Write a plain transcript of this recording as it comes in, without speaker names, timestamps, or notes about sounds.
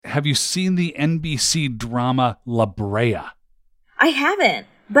have you seen the NBC drama La Brea? I haven't,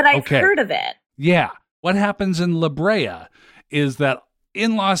 but I've heard of it. Yeah. What happens in La Brea is that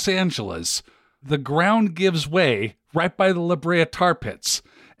in Los Angeles, the ground gives way right by the La Brea tar pits,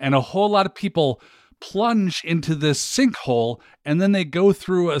 and a whole lot of people plunge into this sinkhole, and then they go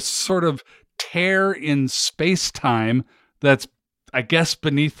through a sort of tear in space-time that's, I guess,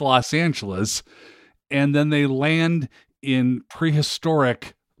 beneath Los Angeles, and then they land in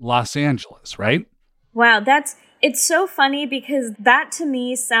prehistoric Los Angeles, right? Wow, it's so funny because that to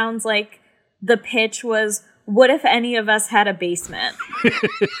me sounds like the pitch was, what if any of us had a basement?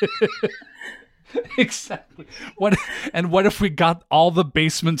 Exactly. What if we got all the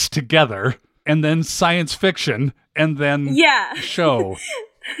basements together and then science fiction and then show?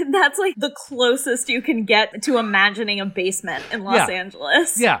 That's like the closest you can get to imagining a basement in Los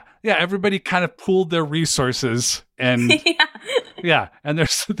Angeles. Yeah. Everybody kind of pooled their resources and and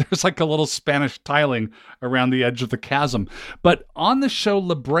there's like a little Spanish tiling around the edge of the chasm. But on the show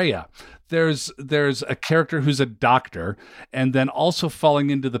La Brea, there's a character who's a doctor, and then also falling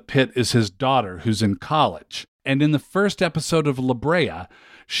into the pit is his daughter who's in college. And in the first episode of La Brea,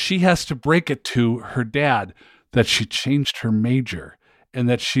 she has to break it to her dad that she changed her major and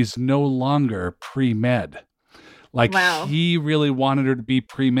that she's no longer pre-med. Like, he really wanted her to be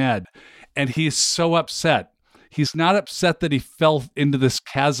pre-med, and he's so upset. He's not upset that he fell into this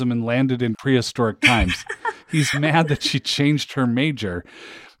chasm and landed in prehistoric times. He's mad that she changed her major.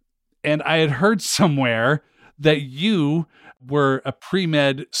 And I had heard somewhere that you were a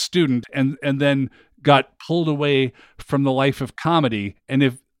pre-med student and then got pulled away from the life of comedy. And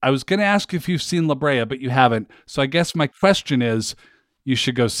if I was going to ask if you've seen La Brea, but you haven't. So I guess my question is, you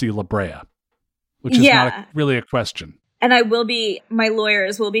should go see La Brea, which is not really a question. And my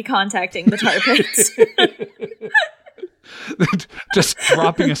lawyers will be contacting the tar pits. Just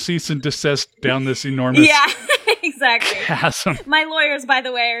dropping a cease and desist down this enormous exactly. chasm. My lawyers, by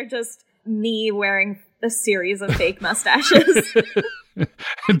the way, are just me wearing a series of fake mustaches.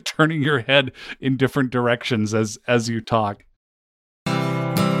 And turning your head in different directions as you talk.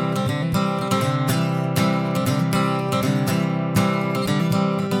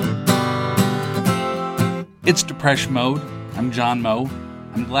 It's Depression Mode. I'm John Moe.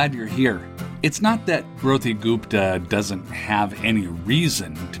 I'm glad you're here. It's not that Broti Gupta doesn't have any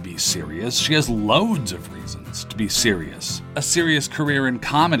reason to be serious. She has loads of reasons to be serious. A serious career in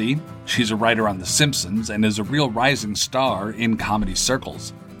comedy. She's a writer on The Simpsons and is a real rising star in comedy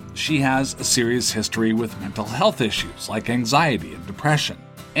circles. She has a serious history with mental health issues like anxiety and depression.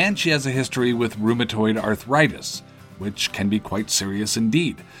 And she has a history with rheumatoid arthritis, which can be quite serious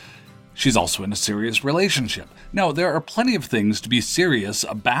indeed. She's also in a serious relationship. No, there are plenty of things to be serious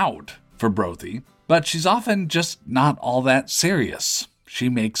about for Broti, but she's often just not all that serious. She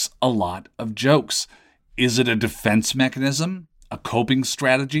makes a lot of jokes. Is it a defense mechanism? A coping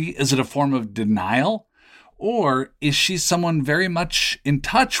strategy? Is it a form of denial? Or is she someone very much in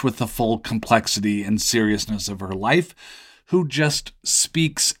touch with the full complexity and seriousness of her life who just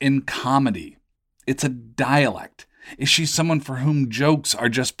speaks in comedy? It's a dialect. Is she someone for whom jokes are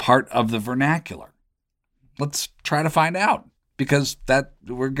just part of the vernacular? Let's try to find out, because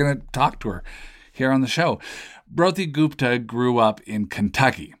we're going to talk to her here on the show. Broti Gupta grew up in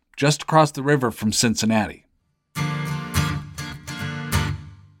Kentucky, just across the river from Cincinnati.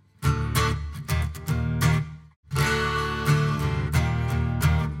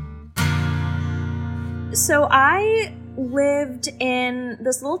 So I lived in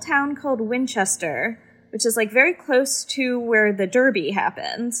this little town called Winchester, which is like very close to where the Derby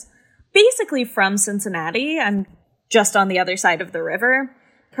happens. Basically from Cincinnati. I'm just on the other side of the river.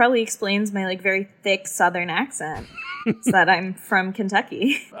 Probably explains my like very thick Southern accent. It's that I'm from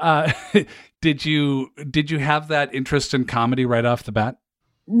Kentucky. Did you have that interest in comedy right off the bat?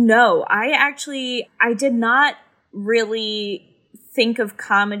 No, I did not really think of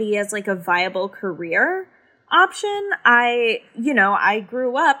comedy as like a viable career option. I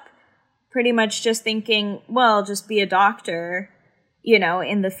grew up pretty much just thinking, well, just be a doctor,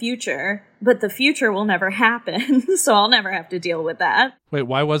 in the future. But the future will never happen, so I'll never have to deal with that. Wait,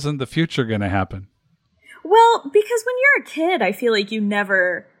 why wasn't the future going to happen? Well, because when you're a kid, I feel like you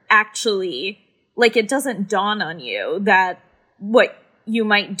never actually, like, it doesn't dawn on you that what you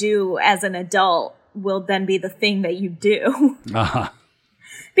might do as an adult will then be the thing that you do. Uh-huh.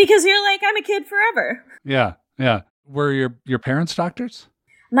 Because you're like, I'm a kid forever. Yeah. Were your parents doctors?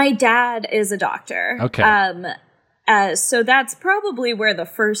 My dad is a doctor. Okay. So that's probably where the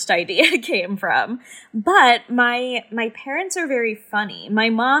first idea came from. But my parents are very funny. My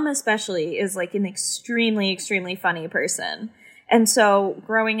mom especially is like an extremely, extremely funny person. And so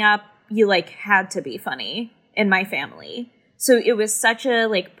growing up, you like had to be funny in my family. So it was such a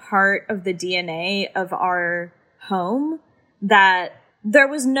like part of the DNA of our home that there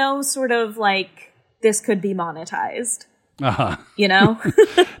was no sort of like, this could be monetized. Uh-huh. You know?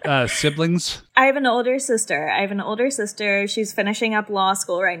 Siblings? I have an older sister. She's finishing up law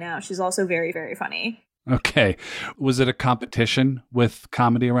school right now. She's also very, very funny. Okay. Was it a competition with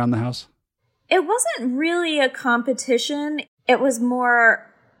comedy around the house? It wasn't really a competition. It was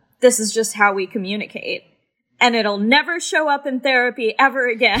more, this is just how we communicate. And it'll never show up in therapy ever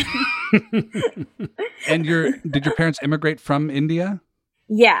again. And did your parents immigrate from India?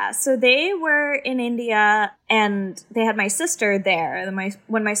 Yeah, so they were in India and they had my sister there.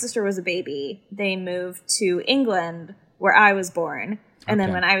 When my sister was a baby, they moved to England where I was born. And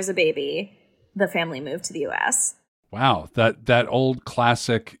then when I was a baby, the family moved to the US. Wow, that old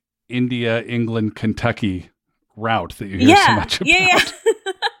classic India, England, Kentucky route that you hear so much about. Yeah.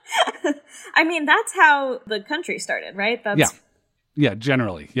 I mean, that's how the country started, right? Yeah,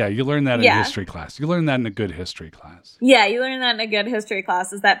 generally. Yeah, you learn that in history class. You learn that in a good history class. Yeah, you learn that in a good history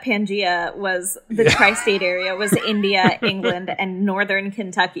class, is that Pangea was, the tri-state area was India, England, and northern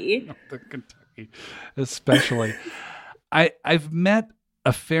Kentucky. Northern Kentucky, especially. I've met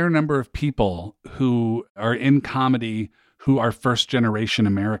a fair number of people who are in comedy who are first-generation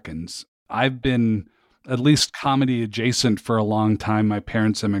Americans. I've been at least comedy adjacent for a long time. My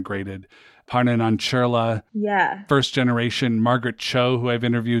parents immigrated. Parna Nancherla, first generation. Margaret Cho, who I've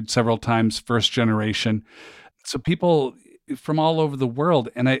interviewed several times, first generation. So people from all over the world.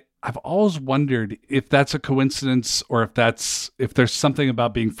 And I've always wondered if that's a coincidence or if there's something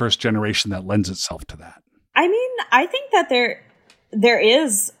about being first generation that lends itself to that. I mean, I think that there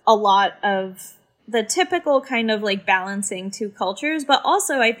is a lot of the typical kind of like balancing two cultures, but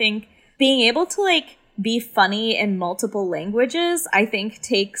also I think being able to like be funny in multiple languages, I think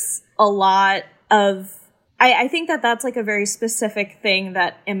takes a lot of, I think that that's like a very specific thing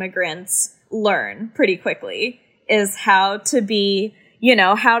that immigrants learn pretty quickly, is how to be,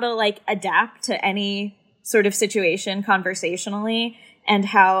 how to like adapt to any sort of situation conversationally, and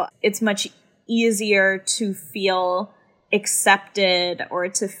how it's much easier to feel accepted or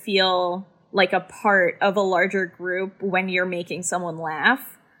to feel like a part of a larger group when you're making someone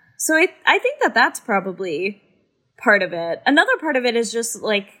laugh. So I think that that's probably part of it. Another part of it is just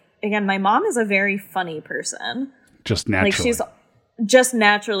like, again, my mom is a very funny person. Just naturally. Like she's just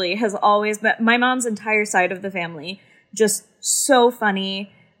naturally has always been, my mom's entire side of the family, just so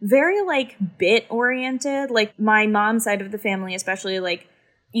funny, very like bit oriented. Like my mom's side of the family, especially like,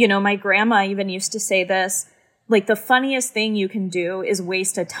 my grandma even used to say this, like the funniest thing you can do is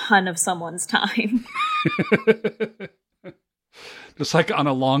waste a ton of someone's time. Just like on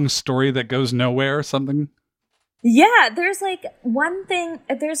a long story that goes nowhere or something? Yeah, there's like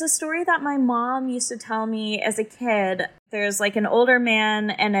there's a story that my mom used to tell me as a kid. There's like an older man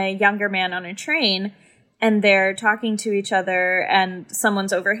and a younger man on a train, and they're talking to each other, and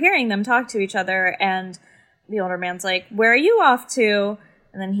someone's overhearing them talk to each other, and the older man's like, "Where are you off to?"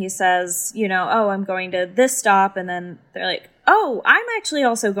 And then he says, "Oh, I'm going to this stop." And then they're like, "Oh, I'm actually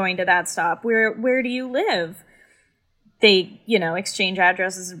also going to that stop. Where do you live?" They, exchange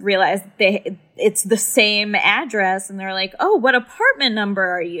addresses, realize it's the same address. And they're like, "Oh, what apartment number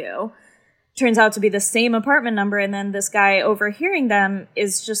are you?" Turns out to be the same apartment number. And then this guy overhearing them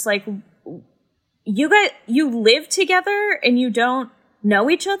is just like, you live together and you don't know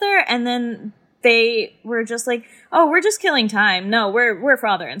each other. And then they were just like, "Oh, we're just killing time. No, we're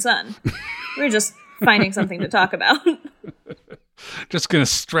father and son. We're just finding something to talk about." Just going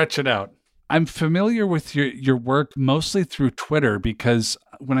to stretch it out. I'm familiar with your work mostly through Twitter, because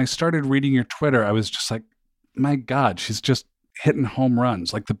when I started reading your Twitter, I was just like, my God, she's just hitting home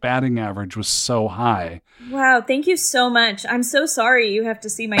runs. Like the batting average was so high. Wow. Thank you so much. I'm so sorry you have to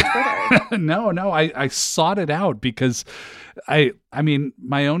see my Twitter. No, I sought it out because I mean,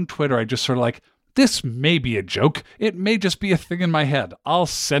 my own Twitter, I just sort of like, this may be a joke. It may just be a thing in my head. I'll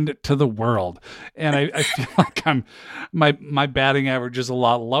send it to the world. And I feel like my batting average is a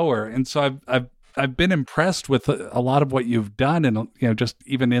lot lower. And so I've been impressed with a lot of what you've done. And, just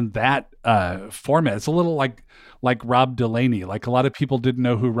even in that format, it's a little like Rob Delaney. Like a lot of people didn't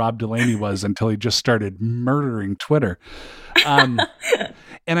know who Rob Delaney was until he just started murdering Twitter.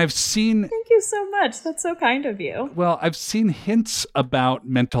 And I've seen... Thank you so much. That's so kind of you. Well, I've seen hints about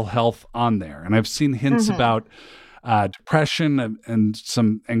mental health on there, and I've seen hints about depression and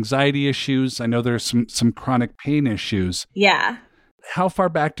some anxiety issues. I know there's some chronic pain issues. Yeah. How far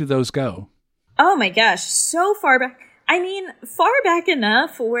back do those go? Oh my gosh, so far back. I mean, far back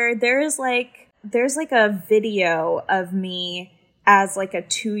enough where there's like a video of me as like a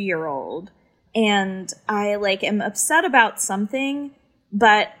 2-year-old, and I like am upset about something,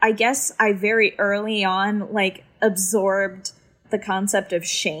 but I guess I very early on like absorbed the concept of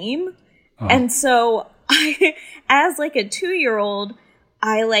shame. Oh. And so I, as like a 2-year-old,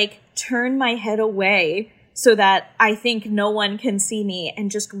 I like turn my head away so that I think no one can see me, and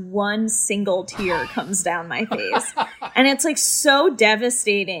just one single tear comes down my face. And it's like so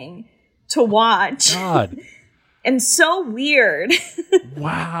devastating to watch. God. And so weird.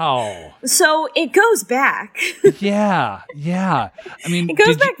 Wow. So it goes back. Yeah. I mean, it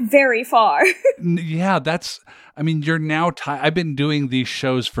goes back very far. Yeah, you're now I've been doing these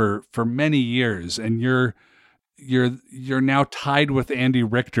shows for many years, and you're now tied with Andy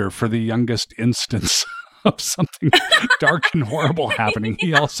Richter for the youngest instance of something dark and horrible happening.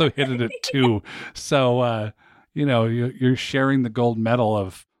 He also hit it at 2. So, you're sharing the gold medal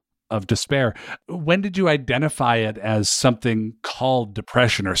of despair. When did you identify it as something called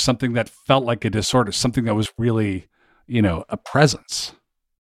depression, or something that felt like a disorder, something that was really, a presence?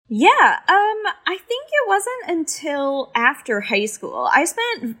 Yeah, I think it wasn't until after high school. I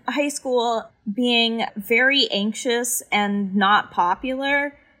spent high school being very anxious and not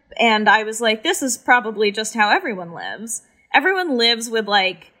popular. And I was like, this is probably just how everyone lives. Everyone lives with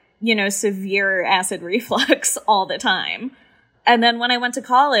like, severe acid reflux all the time. And then when I went to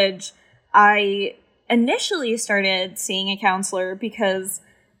college, I initially started seeing a counselor because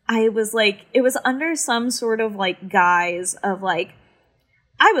I was like, it was under some sort of like guise of like,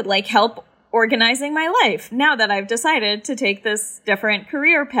 I would like help organizing my life now that I've decided to take this different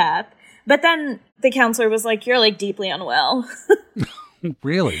career path. But then the counselor was like, you're like deeply unwell.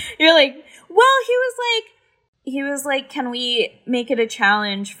 Really? You're like, well, he was like, can we make it a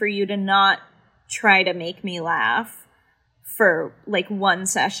challenge for you to not try to make me laugh for like one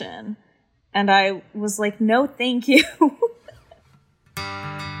session? And I was like, no, thank you.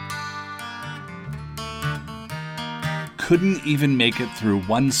 Couldn't even make it through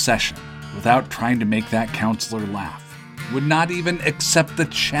one session without trying to make that counselor laugh. Would not even accept the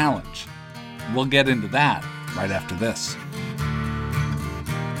challenge. We'll get into that right after this.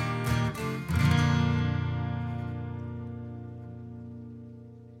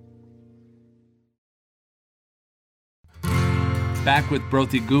 Back with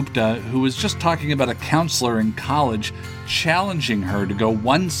Broti Gupta, who was just talking about a counselor in college challenging her to go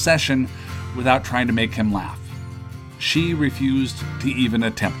one session without trying to make him laugh. She refused to even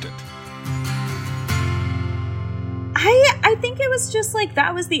attempt it. I think it was just like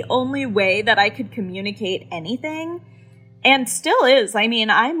that was the only way that I could communicate anything, and still is. I mean,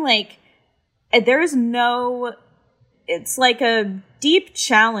 I'm like, it's like a deep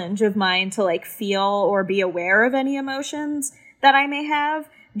challenge of mine to like feel or be aware of any emotions that I may have,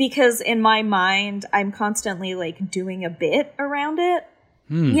 because in my mind, I'm constantly like doing a bit around it,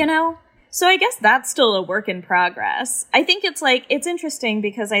 So I guess that's still a work in progress. I think it's interesting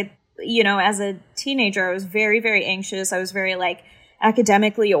because as a teenager, I was very, very anxious. I was very like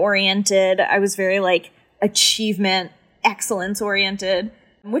academically oriented. I was very like achievement, excellence oriented,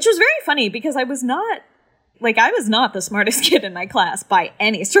 which was very funny because I was not the smartest kid in my class by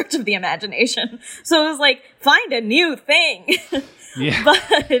any stretch of the imagination. So it was like, find a new thing. Yeah.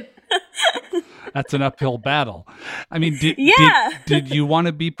 But that's an uphill battle. I mean, did you want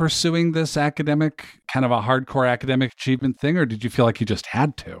to be pursuing this academic, kind of a hardcore academic achievement thing, or did you feel like you just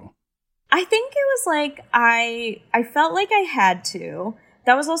had to? I think it was like, I felt like I had to.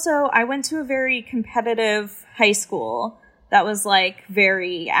 That was also, I went to a very competitive high school that was like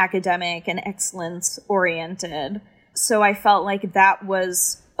very academic and excellence oriented. So I felt like that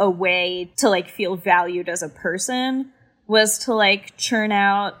was a way to like feel valued as a person, was to like churn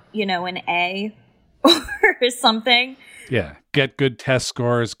out, an A or something. Yeah. Get good test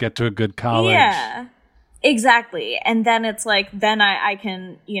scores, get to a good college. Yeah, exactly. And then it's like, then I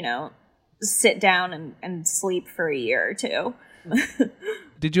can, sit down and sleep for a year or two.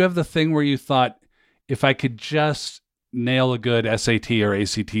 Did you have the thing where you thought, if I could just nail a good SAT or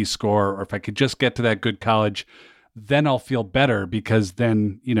ACT score, or if I could just get to that good college, then I'll feel better, because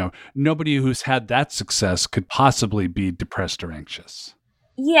then, nobody who's had that success could possibly be depressed or anxious?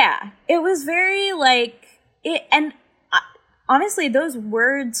 Yeah, it was very like it. And honestly, those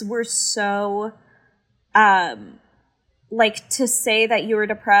words were so, like, to say that you were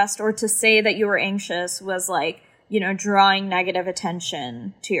depressed or to say that you were anxious was like, drawing negative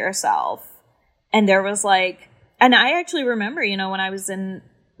attention to yourself. And there was like, and I actually remember, when I was in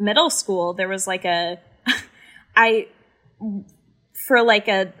middle school, there was like for like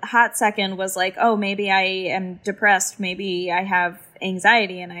a hot second was like, oh, maybe I am depressed. Maybe I have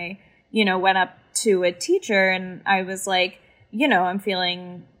anxiety. And I, went up to a teacher and I was like, I'm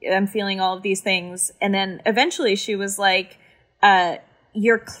feeling all of these things. And then eventually she was like,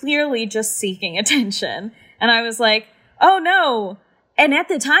 you're clearly just seeking attention. And I was like, oh no. And at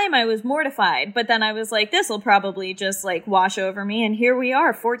the time I was mortified, but then I was like, this will probably just like wash over me. And here we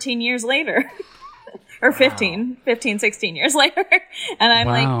are 14 years later or 15, 16 years later. And I'm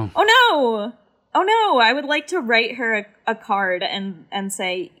like, oh no, I would like to write her a card and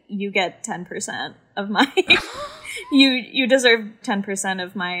say, you get 10% of my, you deserve 10%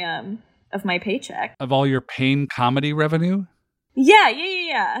 of my paycheck. Of all your Pain comedy revenue?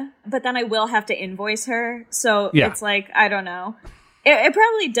 Yeah. But then I will have to invoice her. So it's like, I don't know. It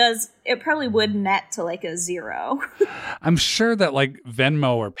probably does. It probably would net to like a 0. I'm sure that like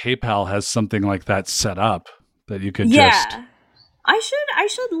Venmo or PayPal has something like that set up that you could just. I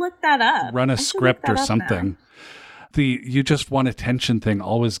should look that up. Run a script or something. The you just want attention thing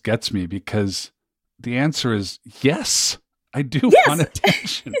always gets me because the answer is yes. I do want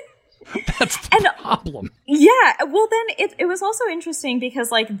attention. That's the problem. Yeah. Well, then it was also interesting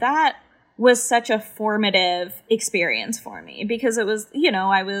because like that was such a formative experience for me because it was,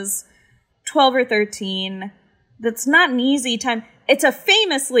 I was 12 or 13. That's not an easy time. It's a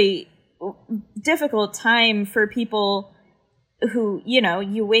famously difficult time for people who,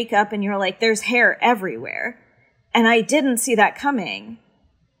 you wake up and you're like, there's hair everywhere. And I didn't see that coming.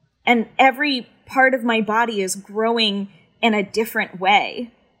 And every part of my body is growing in a different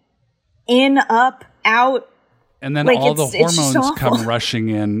way. In, up, out. And then all the hormones come rushing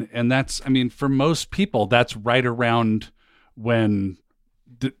in. And that's, for most people, that's right around when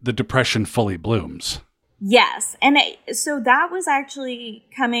the depression fully blooms. Yes. And so that was actually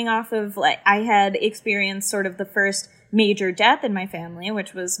coming off of, like, I had experienced sort of the first major death in my family,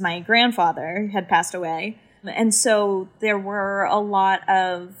 which was my grandfather had passed away. And so there were a lot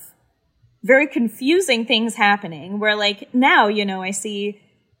of very confusing things happening where, like, now, I see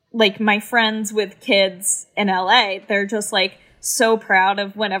like my friends with kids in LA, they're just like so proud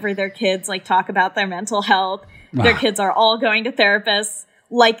of whenever their kids like talk about their mental health. Their kids are all going to therapists,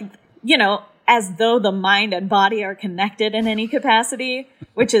 like, as though the mind and body are connected in any capacity,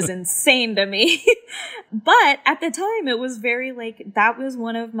 which is insane to me. But at the time it was very like, that was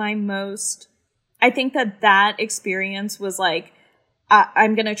one of my most, I think that experience was like,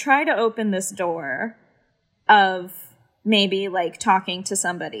 I'm going to try to open this door of maybe like talking to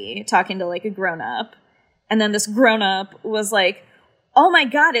like a grown-up. And then this grown-up was like, oh my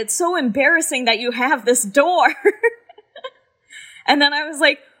God, it's so embarrassing that you have this door. And then I was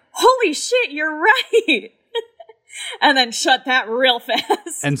like, holy shit, you're right. And then shut that real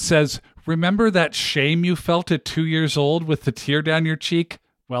fast. And says, remember that shame you felt at 2 years old with the tear down your cheek?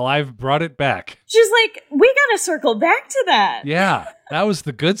 Well, I've brought it back. She's like, we got to circle back to that. Yeah, that was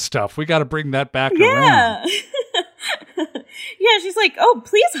the good stuff. We got to bring that back around. Yeah, she's like, oh,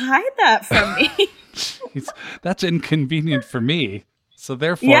 please hide that from me. Jeez, that's inconvenient for me. So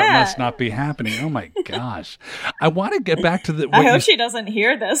therefore, it must not be happening. Oh my gosh. I want to get back to the... I hope she doesn't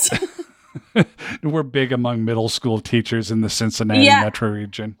hear this. We're big among middle school teachers in the Cincinnati metro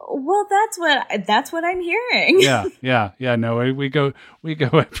region. Well, that's what I'm hearing. Yeah. No, we go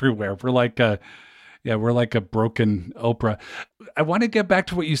everywhere. We're like a broken Oprah. I want to get back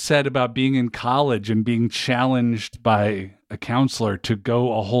to what you said about being in college and being challenged by a counselor to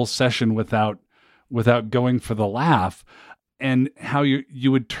go a whole session without going for the laugh, and how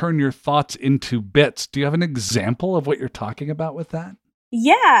you would turn your thoughts into bits. Do you have an example of what you're talking about with that?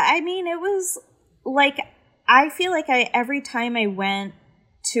 Yeah, it was like, I feel like every time I went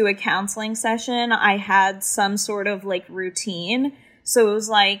to a counseling session, I had some sort of like routine. So it was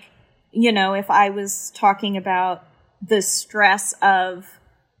like, if I was talking about the stress of,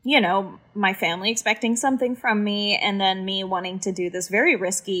 my family expecting something from me and then me wanting to do this very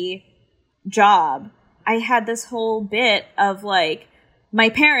risky job, I had this whole bit of like, my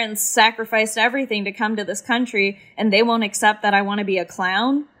parents sacrificed everything to come to this country and they won't accept that I want to be a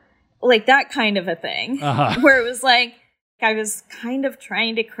clown. Like that kind of a thing. Where it was like, I was kind of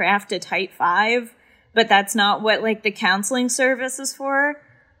trying to craft a type 5, but that's not what like the counseling service is for.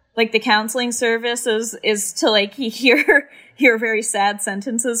 Like the counseling service is to like hear very sad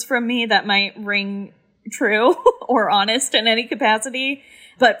sentences from me that might ring true or honest in any capacity.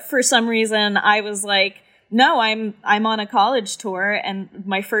 But for some reason I was like, no, I'm on a college tour and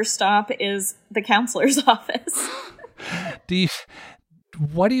my first stop is the counselor's office.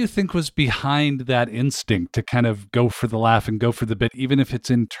 What do you think was behind that instinct to kind of go for the laugh and go for the bit, even if it's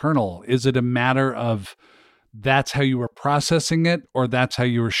internal? Is it a matter of that's how you were processing it, or that's how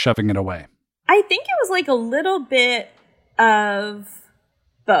you were shoving it away? I think it was like a little bit of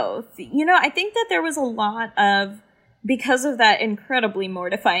both. I think that there was a lot of because of that incredibly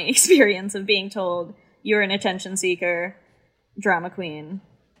mortifying experience of being told you're an attention seeker, drama queen,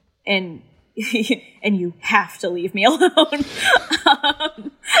 and and you have to leave me alone.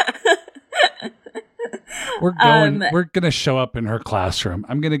 We're going to show up in her classroom.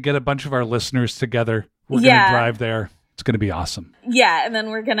 I'm going to get a bunch of our listeners together. We're going to drive there. It's going to be awesome. Yeah, and then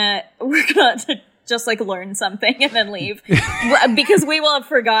we're gonna just like learn something and then leave because we will have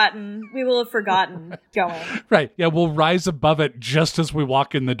forgotten going. Right. Yeah, we'll rise above it just as we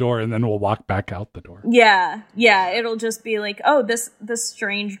walk in the door, and then we'll walk back out the door. Yeah. It'll just be like, oh, this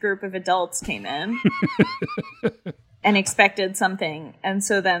strange group of adults came in and expected something, and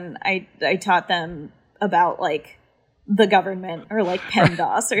so then I taught them about like the government or like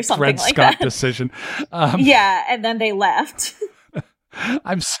PEMDAS or something Dred like Scott that. decision. Yeah, and then they left.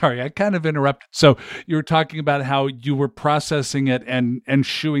 I'm sorry, I kind of interrupted. So you were talking about how you were processing it and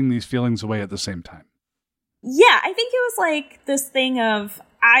shooing these feelings away at the same time. Yeah, I think it was like this thing of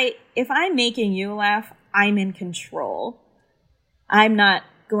if I'm making you laugh, I'm in control. I'm not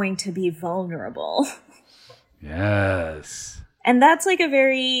going to be vulnerable. Yes. And that's like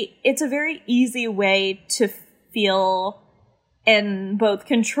it's a very easy way to feel in both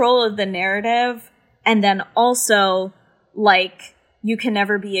control of the narrative, and then also like you can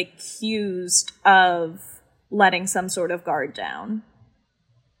never be accused of letting some sort of guard down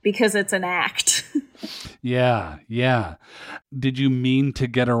because it's an act. Yeah. Did you mean to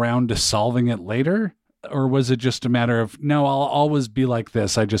get around to solving it later? Or was it just a matter of, no, I'll always be like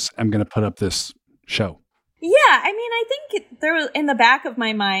this. I'm going to put up this show. Yeah, I mean, I think there was, in the back of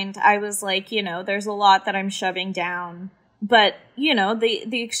my mind, I was like, there's a lot that I'm shoving down. But,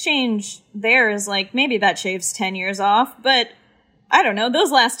 the exchange there is like, maybe that shaves 10 years off. But I don't know,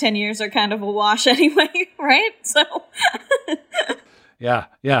 those last 10 years are kind of a wash anyway, right? So...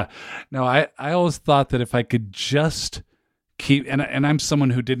 Yeah. No, I always thought that if I could just keep, and I'm someone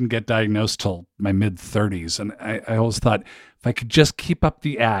who didn't get diagnosed till my mid-30s, and I always thought if I could just keep up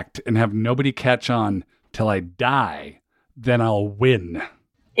the act and have nobody catch on till I die, then I'll win.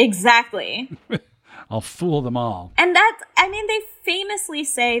 Exactly. I'll fool them all. And they famously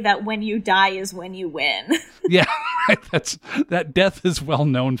say that when you die is when you win. Yeah, that death is well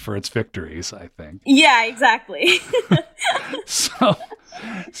known for its victories, I think. Yeah, exactly.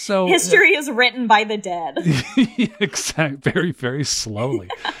 So history is written by the dead. Exactly. Very, very slowly.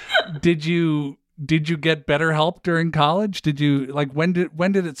 Did you get better help during college? Did you when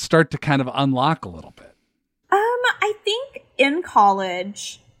did it start to kind of unlock a little bit? I think in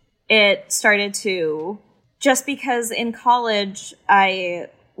college it started to, just because in college I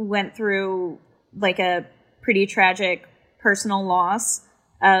went through like a pretty tragic personal loss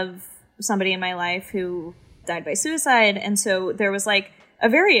of somebody in my life who died by suicide. And so there was like a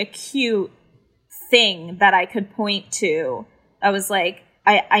very acute thing that I could point to. I was like,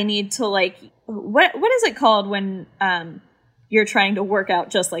 I need to like, what is it called when you're trying to work out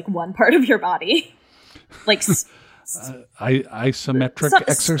just like one part of your body? Like isometric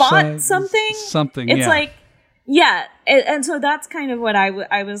exercise? Something, it's yeah. like, yeah. And so that's kind of what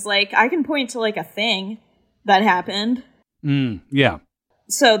I was like, I can point to like a thing that happened. Yeah.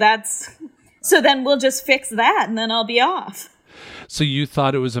 So then we'll just fix that and then I'll be off. So you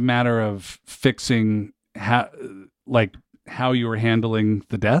thought it was a matter of fixing how you were handling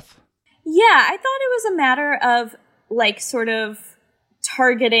the death? Yeah, I thought it was a matter of like sort of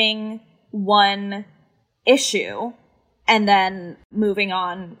targeting one issue and then moving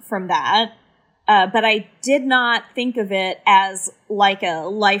on from that. But I did not think of it as like a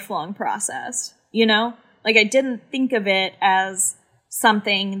lifelong process, Like I didn't think of it as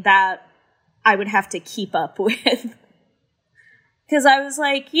something that I would have to keep up with. Because I was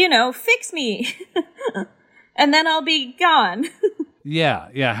like, fix me. And then I'll be gone.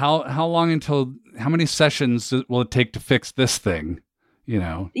 Yeah. How long how many sessions will it take to fix this thing?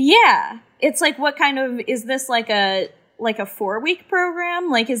 Yeah. It's like, what kind of, is this like a 4-week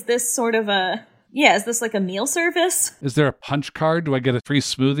program? Like, is this sort of is this like a meal service? Is there a punch card? Do I get a free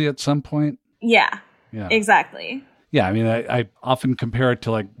smoothie at some point? Yeah. Exactly. Yeah. I mean, I often compare it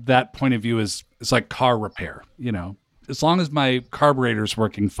to like that point of view is it's like car repair, as long as my carburetor's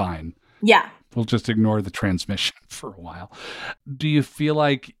working fine. Yeah. We'll just ignore the transmission for a while. Do you feel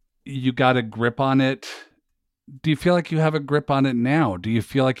like you got a grip on it? Do you feel like you have a grip on it now? Do you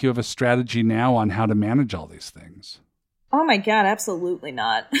feel like you have a strategy now on how to manage all these things? Oh my God, absolutely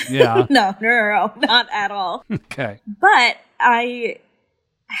not. Yeah. No, not at all. Okay. But I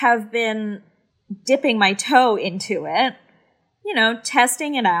have been dipping my toe into it,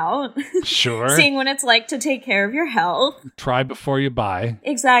 testing it out. Sure. Seeing what it's like to take care of your health. Try before you buy.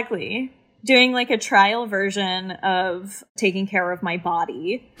 Exactly. doing like a trial version of taking care of my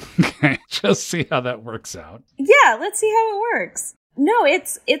body. Okay, just see how that works out. Yeah, let's see how it works. No,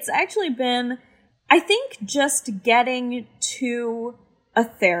 it's actually been, I think just getting to a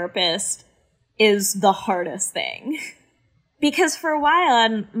therapist is the hardest thing. Because for a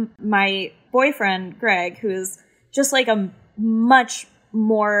while, my boyfriend, Greg, who is just like a much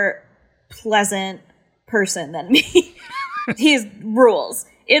more pleasant person than me, he rules.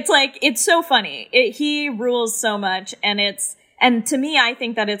 It's like, it's so funny. He rules so much, and to me, I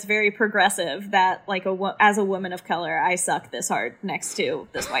think that it's very progressive that, like, as a woman of color, I suck this hard next to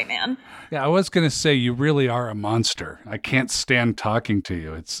this white man. Yeah, I was going to say, you really are a monster. I can't stand talking to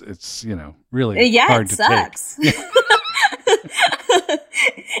you. It's really hard to sucks. take.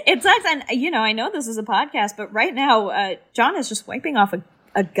 It sucks. And, I know this is a podcast, but right now, John is just wiping off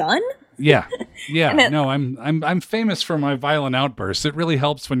a gun. Yeah. No, I'm famous for my violent outbursts. It really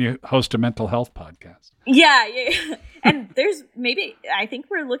helps when you host a mental health podcast. Yeah. And I think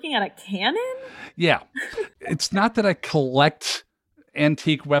we're looking at a cannon. Yeah. It's not that I collect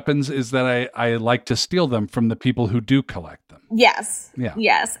antique weapons, is that I like to steal them from the people who do collect them. Yes. Yeah.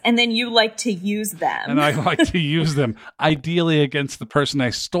 Yes. And then you like to use them. And I like to use them, ideally against the person I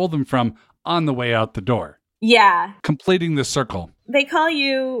stole them from on the way out the door. Yeah. Completing the circle. They call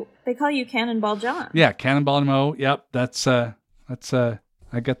you Cannonball John. Yeah, Cannonball Mo. Yep, that's I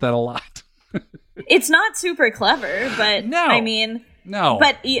get that a lot. It's not super clever, but no. I mean, no.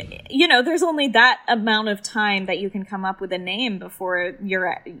 But there's only that amount of time that you can come up with a name before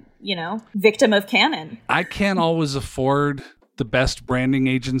you're victim of cannon. I can't always afford the best branding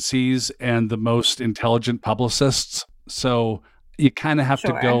agencies and the most intelligent publicists, so you kind of have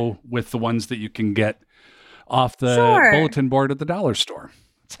to go with the ones that you can get off the bulletin board at the dollar store.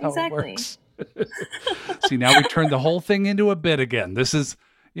 That's how it works. See, now we turned the whole thing into a bit again. This is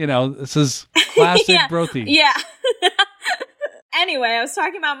classic Brothy. Yeah. Anyway, I was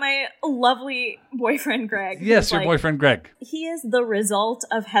talking about my lovely boyfriend, Greg. Yes, your boyfriend, Greg. He is the result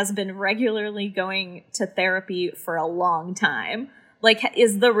of has been regularly going to therapy for a long time. Like,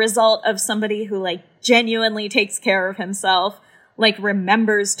 is the result of somebody who, like, genuinely takes care of himself, like,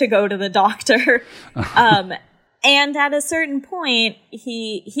 remembers to go to the doctor. And at a certain point,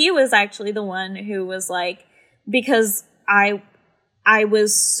 he was actually the one who was like, because I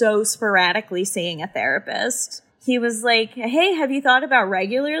was so sporadically seeing a therapist, he was like, hey, have you thought about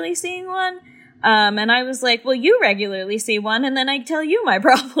regularly seeing one? And I was like, well, you regularly see one, and then I tell you my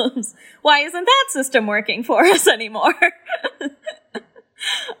problems. Why isn't that system working for us anymore?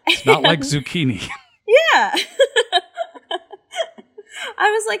 It's not like zucchini. Yeah.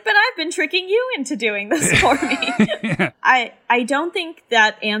 I was like, but I've been tricking you into doing this for me. Yeah. I don't think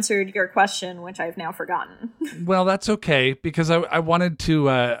that answered your question, which I've now forgotten. Well, that's okay, because I wanted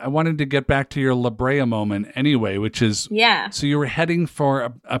to get back to your La Brea moment anyway, which is, so you were heading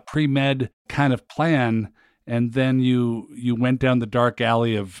for a pre-med kind of plan, and then you went down the dark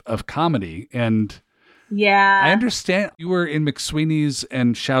alley of comedy. And yeah, I understand you were in McSweeney's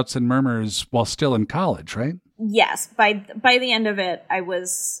and Shouts and Murmurs while still in college, right? Yes, by the end of it, I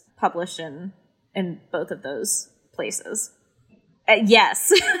was published in both of those places.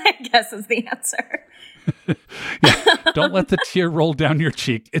 Yes, I guess is the answer. Yeah, don't let the tear roll down your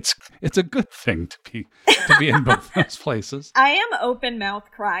cheek. It's a good thing to be in both those places. I am open mouth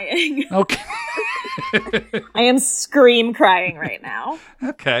crying. Okay. I am scream crying right now.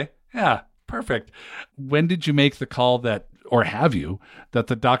 Okay. Yeah. Perfect. When did you make the call that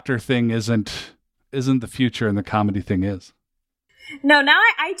the doctor thing isn't the future and the comedy thing is? No, now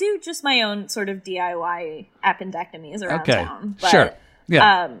I do just my own sort of DIY appendectomies around town. But, sure.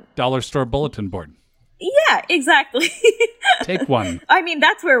 Yeah. Dollar store bulletin board. Yeah, exactly. Take one. I mean,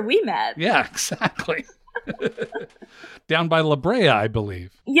 that's where we met. Yeah, exactly. Down by La Brea, I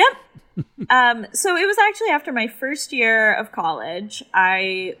believe. Yep. So it was actually after my first year of college.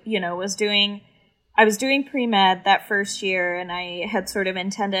 I was doing pre-med that first year, and I had sort of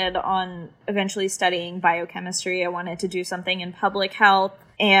intended on eventually studying biochemistry. I wanted to do something in public health.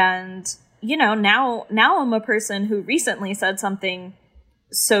 And, now I'm a person who recently said something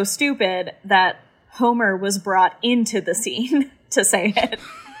so stupid that Homer was brought into the scene to say it.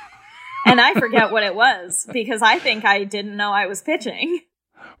 And I forget what it was, because I think I didn't know I was pitching.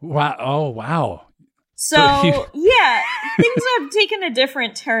 Wow. Oh, wow. So yeah, things have taken a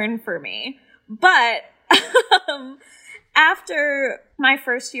different turn for me. But after my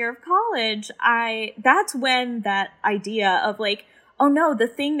first year of college, that's when that idea of like, oh no, the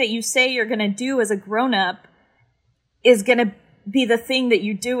thing that you say you're going to do as a grown-up is going to be the thing that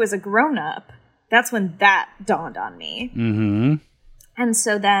you do as a grown-up. That's when that dawned on me. Mm-hmm. And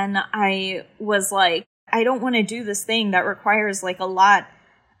so then I was like, I don't want to do this thing that requires like a lot,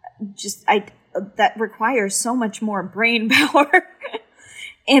 that requires so much more brain power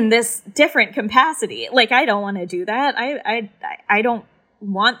in this different capacity. Like, I don't want to do that. I don't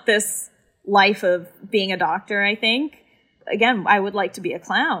want this life of being a doctor, I think. Again, I would like to be a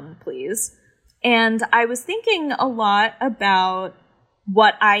clown, please. And I was thinking a lot about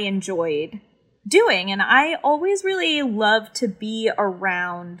what I enjoyed doing. And I always really loved to be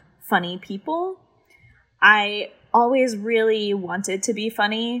around funny people. I always really wanted to be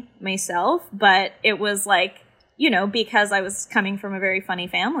funny myself, but it was like, you know, because I was coming from a very funny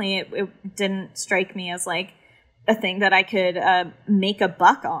family, it didn't strike me as like a thing that I could make a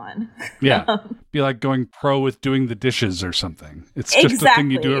buck on. Yeah. Be like going pro with doing the dishes or something. It's just a thing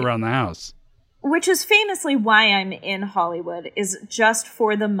you do around the house. Which is famously why I'm in Hollywood, is just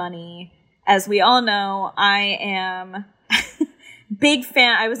for the money. As we all know, I am big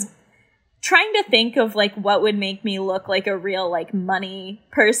fan. I was trying to think of like what would make me look like a real like money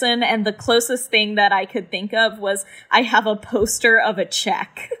person, and the closest thing that I could think of was I have a poster of a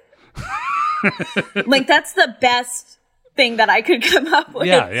check. Like, that's the best thing that I could come up with.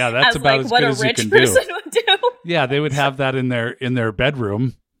 Yeah, that's about like, as good as you can do. What a rich person would do. Yeah, they would have that in their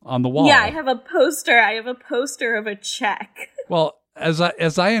bedroom on the wall. Yeah, I have a poster of a check. Well, as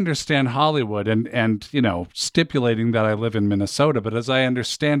I understand Hollywood, and you know, stipulating that I live in Minnesota, but as I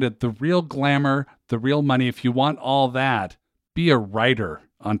understand it, the real glamour, the real money, if you want all that, be a writer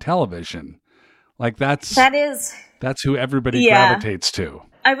on television. Like that's who everybody gravitates to.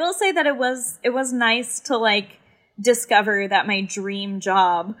 I will say that it was nice to like discover that my dream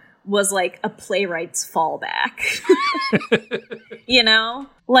job was like a playwright's fallback. You know?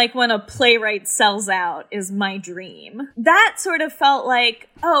 Like when a playwright sells out is my dream. That sort of felt like,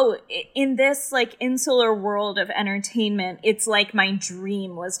 oh, in this like insular world of entertainment, it's like my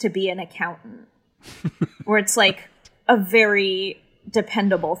dream was to be an accountant. Where it's like a very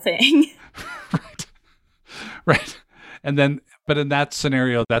dependable thing. Right. And then, but in that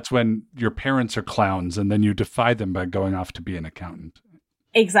scenario, that's when your parents are clowns and then you defy them by going off to be an accountant.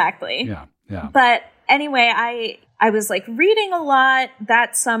 Exactly. Yeah. But anyway, I was like reading a lot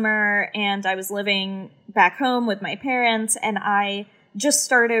that summer, and I was living back home with my parents, and I just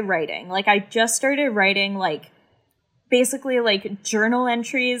started writing. Like, I just started writing like basically like journal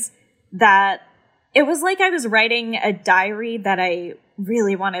entries that it was like I was writing a diary that I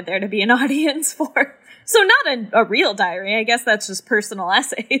really wanted there to be an audience for. So not a real diary. I guess that's just personal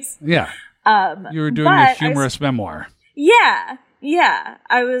essays. Yeah. You were doing a humorous memoir. Yeah.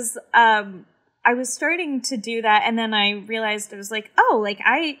 I was starting to do that, and then I realized I was like, oh, like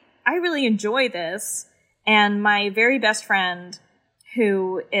I really enjoy this. And my very best friend,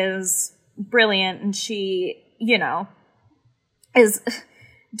 who is brilliant, and she, you know, is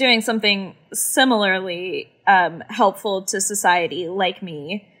doing something similarly helpful to society like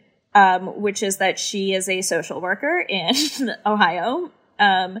me, which is that she is a social worker in Ohio,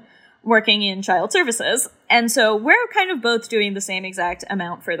 working in child services. And so we're kind of both doing the same exact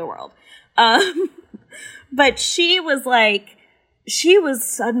amount for the world. But she was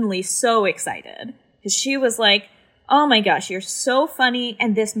suddenly so excited, because she was like, oh my gosh, you're so funny,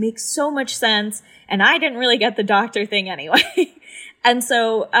 and this makes so much sense, and I didn't really get the doctor thing anyway. And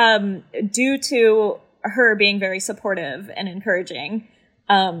so, due to her being very supportive and encouraging,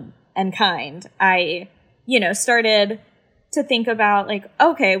 and kind, I, you know, started to think about like,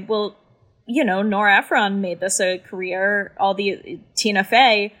 okay, well, you know, Nora Ephron made this a career. Tina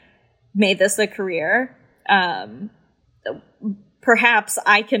Fey made this a career. Perhaps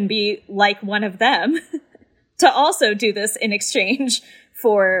I can be like one of them to also do this in exchange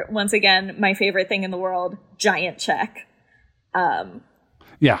for, once again, my favorite thing in the world, giant check.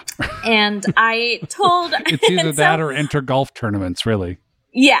 Yeah. And I told... It's either that or enter golf tournaments, really.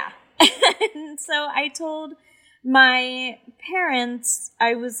 Yeah. And so I told my parents,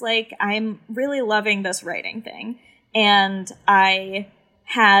 I was like, I'm really loving this writing thing. And I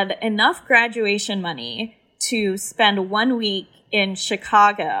had enough graduation money to spend 1 week in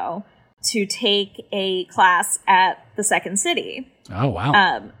Chicago to take a class at the Second City. Oh,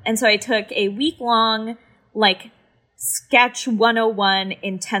 wow. And so I took a week-long, like, Sketch 101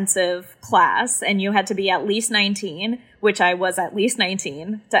 intensive class, and you had to be at least 19, which I was at least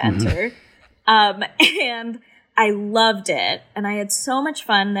 19 to enter. And I loved it, and I had so much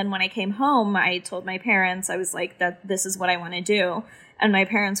fun. Then when I came home, I told my parents, I was like, that this is what I want to do. And my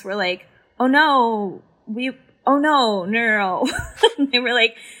parents were like, no. They were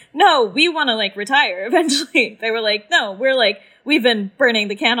like, no, we want to like retire eventually. They were like, no, we're like, we've been burning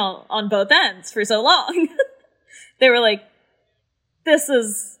the candle on both ends for so long. They were like,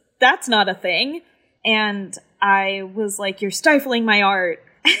 that's not a thing. And I was like, you're stifling my art.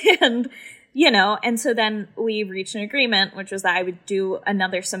 And, and so then we reached an agreement, which was that I would do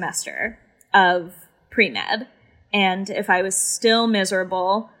another semester of pre-med. And if I was still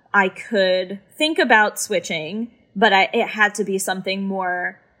miserable, I could think about switching, but it had to be something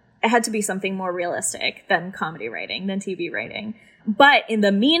more realistic than comedy writing, than TV writing. But in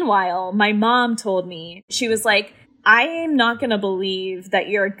the meanwhile, my mom told me, she was like, I am not going to believe that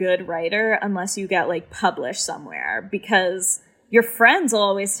you're a good writer unless you get like published somewhere, because your friends will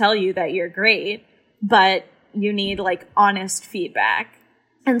always tell you that you're great, but you need like honest feedback.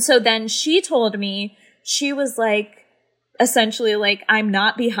 And so then she told me, she was like, essentially like, I'm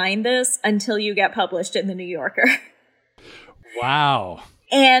not behind this until you get published in the New Yorker. Wow.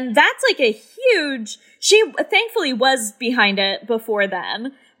 And that's like a huge, she thankfully was behind it before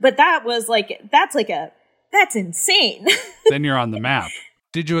then, but that was like, that's insane. Then you're on the map.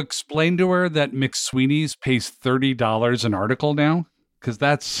 Did you explain to her that McSweeney's pays $30 an article now? Because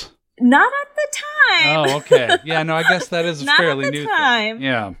that's... Not at the time. Oh, okay. Yeah, no, I guess that is a fairly new time. thing.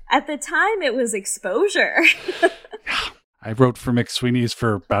 Yeah. At the time, it was exposure. I wrote for McSweeney's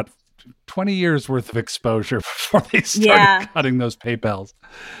for about 20 years worth of exposure before they started cutting those PayPals.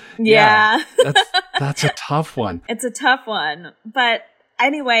 Yeah. That's a tough one. It's a tough one. But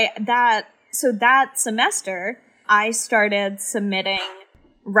anyway, that semester, I started submitting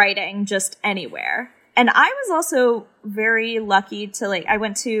writing just anywhere. And I was also very lucky to I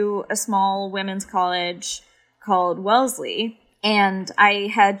went to a small women's college called Wellesley, and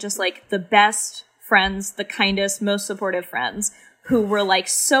I had just like the best friends, the kindest, most supportive friends who were like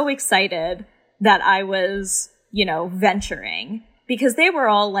so excited that I was, venturing, because they were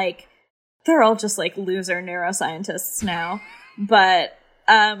all like, they're all just like loser neuroscientists now. But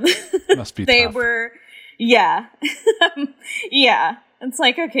must be they tough. were, yeah. Yeah. It's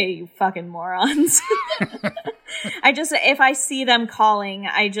like, okay, you fucking morons. If I see them calling,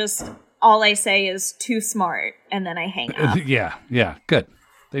 all I say is too smart, and then I hang up. Yeah, good.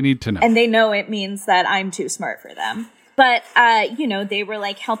 They need to know. And they know it means that I'm too smart for them. But, they were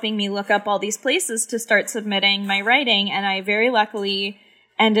like helping me look up all these places to start submitting my writing, and I very luckily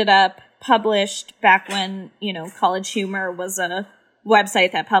ended up published back when, College Humor was a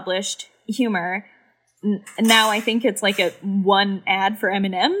website that published humor. Now I think it's like one ad for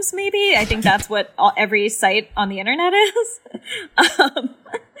M&Ms, maybe. I think that's what every site on the internet is.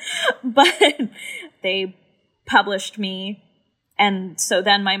 But they published me. And so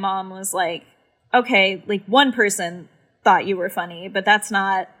then my mom was like, okay, like one person thought you were funny, but that's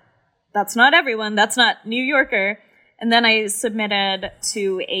not everyone. That's not New Yorker. And then I submitted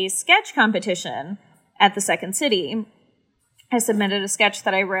to a sketch competition at the Second City. I submitted a sketch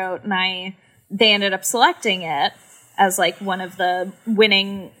that I wrote, and they ended up selecting it as like one of the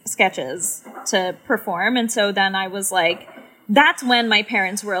winning sketches to perform. And so then I was like, that's when my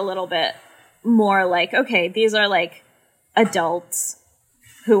parents were a little bit more like, okay, these are like adults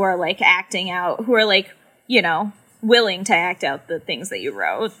who are like acting out, who are like, willing to act out the things that you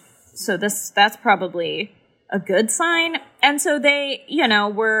wrote. So that's probably a good sign. And so they,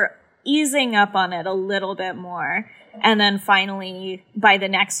 were easing up on it a little bit more. And then finally, by the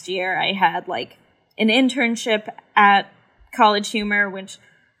next year, I had like an internship at College Humor, which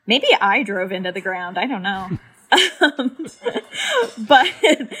maybe I drove into the ground. I don't know. But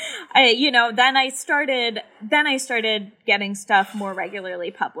then I started getting stuff more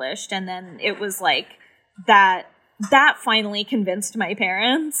regularly published. And then it was like that finally convinced my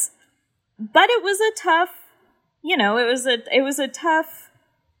parents. But it was a tough, it was a tough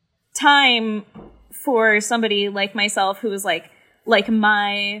time for somebody like myself who was like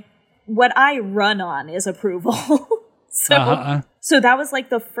what I run on is approval. So that was like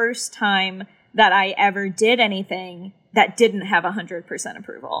the first time that I ever did anything that didn't have 100%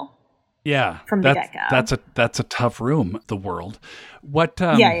 approval. Yeah. From the get-go. That's a tough room, the world. What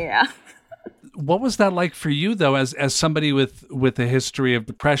Yeah. What was that like for you though, as somebody with a history of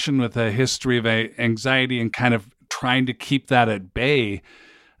depression, with a history of anxiety, and kind of trying to keep that at bay?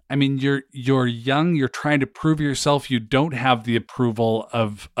 I mean, you're young, you're trying to prove yourself. You don't have the approval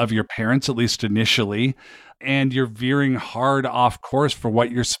of your parents, at least initially, and you're veering hard off course for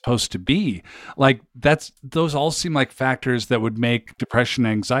what you're supposed to be. Like those all seem like factors that would make depression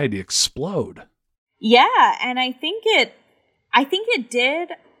and anxiety explode. Yeah, and I think it did,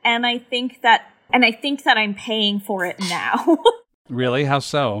 and I think that I'm paying for it now. Really? How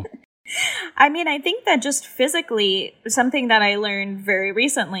so? I mean, I think that just physically, something that I learned very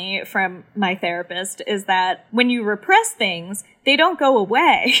recently from my therapist is that when you repress things, they don't go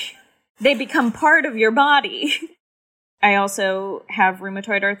away. They become part of your body. I also have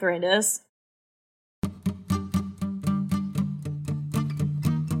rheumatoid arthritis.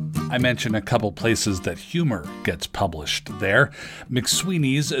 I mentioned a couple places that humor gets published there.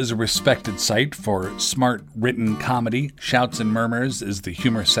 McSweeney's is a respected site for smart written comedy. Shouts and Murmurs is the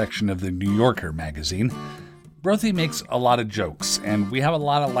humor section of the New Yorker magazine. Brothy makes a lot of jokes, and we have a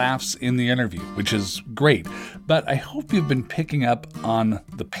lot of laughs in the interview, which is great. But I hope you've been picking up on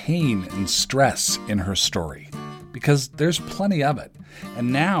the pain and stress in her story, because there's plenty of it.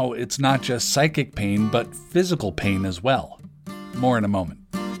 And now it's not just psychic pain, but physical pain as well. More in a moment.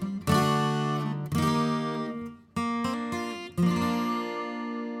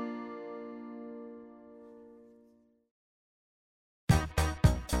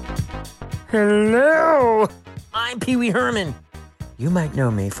 Hello! I'm Pee Wee Herman. You might know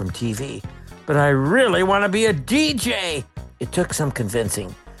me from TV, but I really want to be a DJ. It took some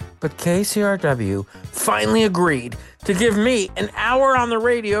convincing, but KCRW finally agreed to give me an hour on the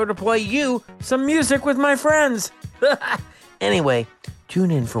radio to play you some music with my friends. Anyway,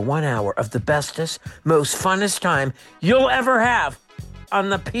 tune in for 1 hour of the bestest, most funnest time you'll ever have on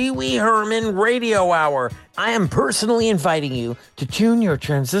the Pee Wee Herman Radio Hour. I am personally inviting you to tune your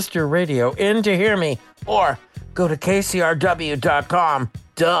transistor radio in to hear me, or go to kcrw.com.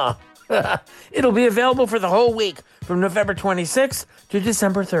 Duh. It'll be available for the whole week from November 26th to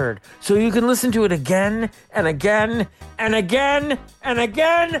December 3rd, so you can listen to it again and again and again and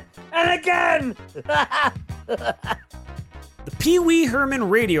again and again. The Pee Wee Herman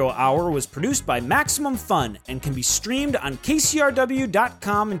Radio Hour was produced by Maximum Fun and can be streamed on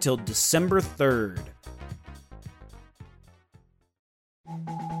kcrw.com until December 3rd.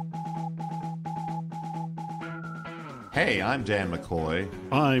 Hey, I'm Dan McCoy.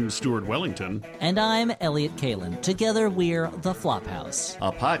 I'm Stuart Wellington. And I'm Elliot Kalin. Together we're The Flophouse,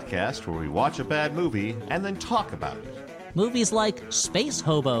 A podcast where we watch a bad movie and then talk about it. Movies like Space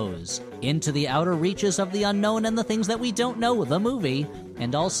Hobos, Into the Outer Reaches of the Unknown and the Things That We Don't Know, the movie,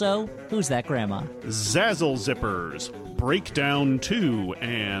 and also Who's That Grandma? Zazzle Zippers, Breakdown 2,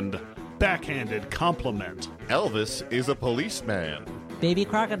 and Backhanded Compliment. Elvis is a policeman. Baby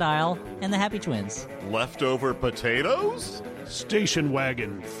Crocodile and the Happy Twins. Leftover potatoes? Station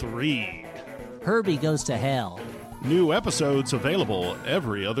Wagon 3. Herbie Goes to Hell. New episodes available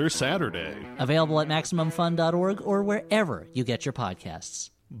every other Saturday. Available at MaximumFun.org or wherever you get your podcasts.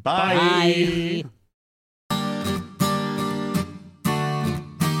 Bye.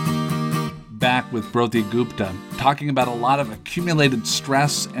 Back with Brothy Gupta, talking about a lot of accumulated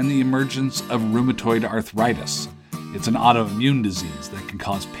stress and the emergence of rheumatoid arthritis. It's an autoimmune disease that can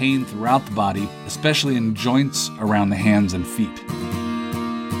cause pain throughout the body, especially in joints around the hands and feet.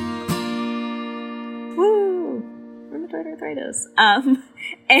 Woo! Rheumatoid arthritis.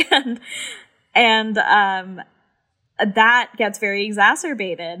 And that gets very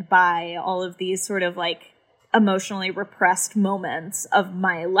exacerbated by all of these sort of like emotionally repressed moments of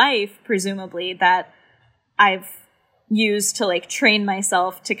my life, presumably, that I've used to like train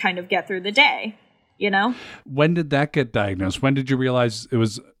myself to kind of get through the day. You know? When did that get diagnosed? When did you realize it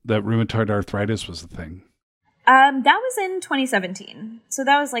was that rheumatoid arthritis was the thing? That was in 2017. So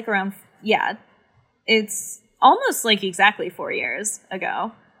that was like around, it's almost like exactly 4 years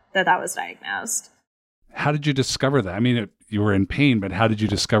ago that was diagnosed. How did you discover that? I mean, you were in pain, but how did you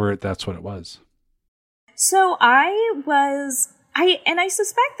discover that's what it was? So I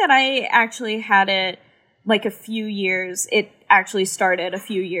suspect that I actually had it like it actually started a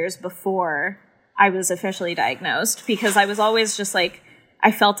few years before I was officially diagnosed, because I was always just like,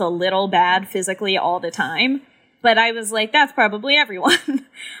 I felt a little bad physically all the time, but I was like, that's probably everyone.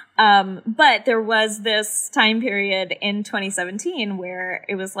 But there was this time period in 2017 where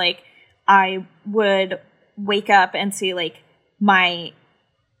it was like, I would wake up and see like my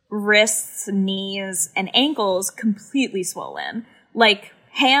wrists, knees, and ankles completely swollen, like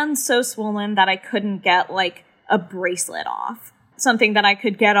hands so swollen that I couldn't get like a bracelet off. Something that I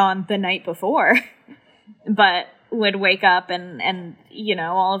could get on the night before, but would wake up and you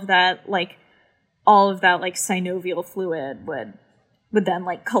know, all of that like synovial fluid would then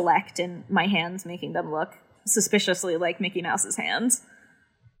like collect in my hands, making them look suspiciously like Mickey Mouse's hands.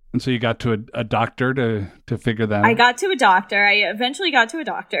 And so you got to a doctor to figure that out? I got to a doctor. I eventually got to a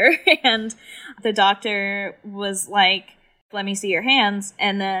doctor, and the doctor was like, let me see your hands.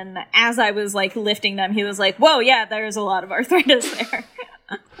 And then as I was like lifting them, he was like, whoa, yeah, there's a lot of arthritis there.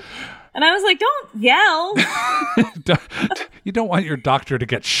 And I was like, don't yell. You don't want your doctor to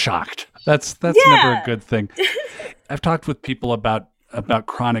get shocked. That's never a good thing. I've talked with people about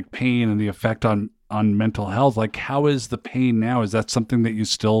chronic pain and the effect on mental health. Like, how is the pain now? Is that something that you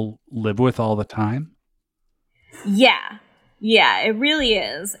still live with all the time? Yeah. Yeah, it really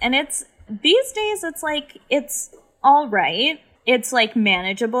is. And it's, these days, it's like, it's all right. It's like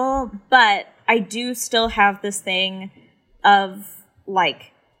manageable, but I do still have this thing of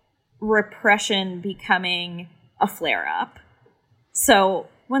like repression becoming a flare up. So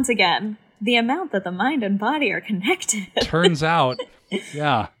once again, the amount that the mind and body are connected. Turns out,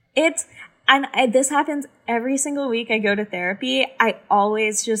 yeah. This happens every single week I go to therapy. I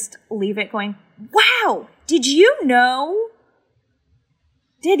always just leave it going, wow, did you know?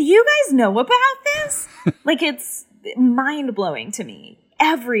 Did you guys know about this? Like, it's mind-blowing to me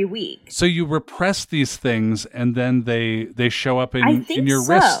every week. So you repress these things and then they show up in your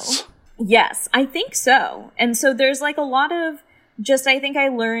wrists. Yes, I think so. And so there's like a lot of I think I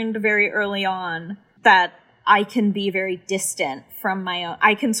learned very early on that I can be very distant from my own.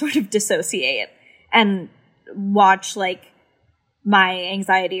 I can sort of dissociate and watch like my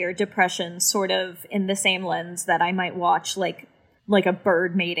anxiety or depression sort of in the same lens that I might watch like a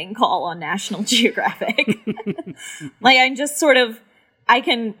bird mating call on National Geographic. Like I'm just sort of, I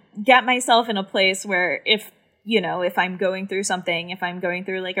can get myself in a place where if I'm going through something, if I'm going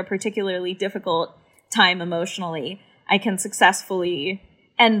through like a particularly difficult time emotionally, I can successfully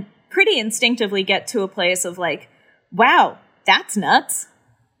and pretty instinctively get to a place of like, wow, that's nuts.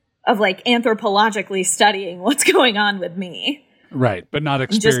 Of like anthropologically studying what's going on with me. Right, but not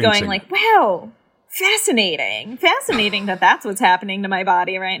experiencing. Just going like, wow, fascinating that that's what's happening to my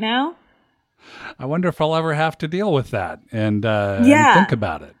body right now. I wonder if I'll ever have to deal with that and think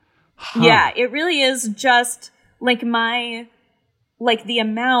about it. Huh. Yeah, it really is just like the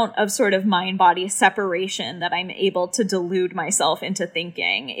amount of sort of mind-body separation that I'm able to delude myself into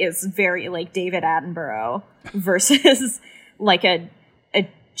thinking is very like David Attenborough versus like a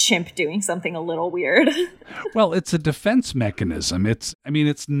chimp doing something a little weird. Well, it's a defense mechanism. It's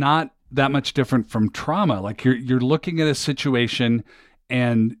not that much different from trauma. Like you're looking at a situation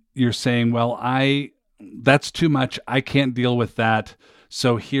and you're saying, well, that's too much. I can't deal with that.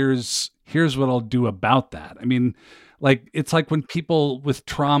 So here's what I'll do about that. I mean, like, it's like when people with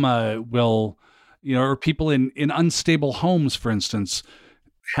trauma will, or people in unstable homes, for instance,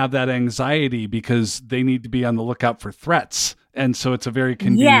 have that anxiety because they need to be on the lookout for threats. And so it's a very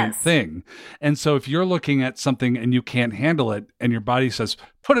convenient thing. And so if you're looking at something and you can't handle it and your body says,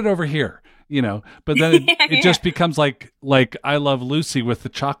 put it over here, but then it just becomes like I Love Lucy with the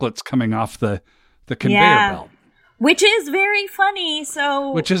chocolates coming off the conveyor belt. Which is very funny.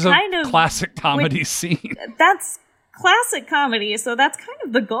 Which is kind of classic comedy scene. That's classic comedy. So that's kind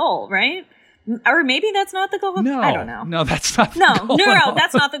of the goal, right? Or maybe that's not the goal. No, I don't know. No, that's not the goal. No,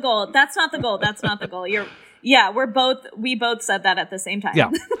 that's not the goal. That's not the goal. That's not the goal. We both said that at the same time.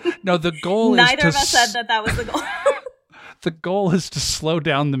 Yeah. No, the goal is Neither of us said that was the goal. The goal is to slow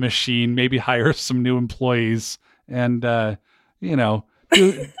down the machine, maybe hire some new employees and, get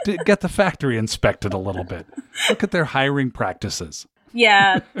the factory inspected a little bit. Look at their hiring practices.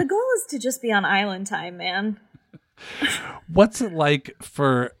 Yeah. The goal is to just be on island time, man. What's it like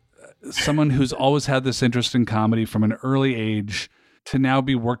for someone who's always had this interest in comedy from an early age to now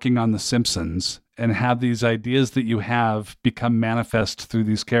be working on The Simpsons and have these ideas that you have become manifest through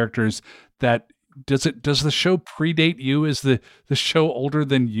these characters? That does the show predate you? Is the show older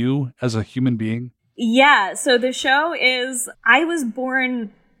than you as a human being? Yeah, so the show I was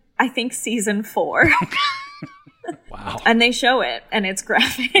born, I think, season 4. Wow. And they show it, and it's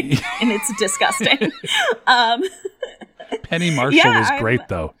graphic, and it's disgusting. Penny Marshall was great,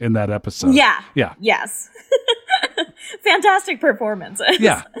 though, in that episode. Yeah. Yeah. Yes. Fantastic performances.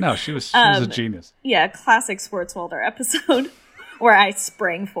 Yeah. No, she was a genius. Yeah, classic Swartzwelder episode where I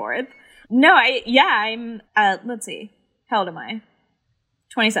sprang for it. No, I'm, let's see. How old am I?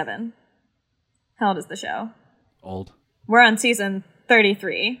 27. How old is the show? Old. We're on season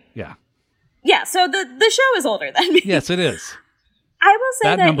 33. Yeah. Yeah, so the show is older than me. Yes, it is. I will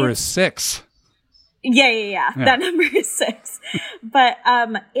say that number is 6. Yeah. That number is 6. But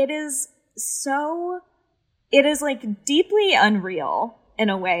it is like deeply unreal in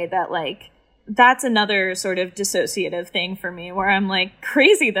a way that like that's another sort of dissociative thing for me where I'm like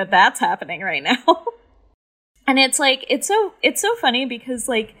crazy that that's happening right now. And it's like it's so funny because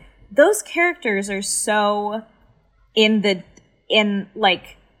like those characters are so in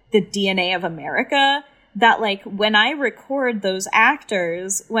like the DNA of America that like when I record those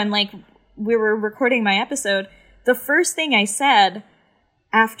actors, when like we were recording my episode, the first thing I said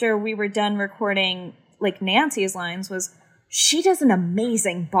after we were done recording like Nancy's lines was, she does an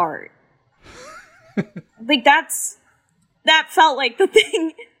amazing Bart. Like that felt like the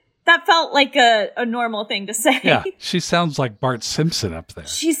thing, that felt like a normal thing to say. Yeah, she sounds like Bart Simpson up there.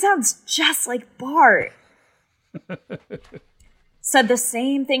 She sounds just like Bart. Said the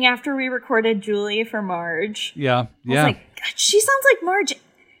same thing after we recorded Julie for Marge. Yeah, I was like, God, she sounds like Marge,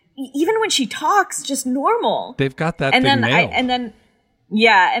 even when she talks, just normal. They've got that and thing then nailed. And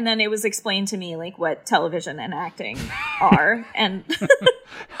then it was explained to me like what television and acting are, and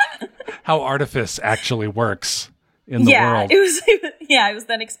how artifice actually works in the world. It was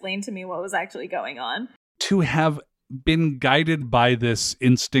then explained to me what was actually going on. To have been guided by this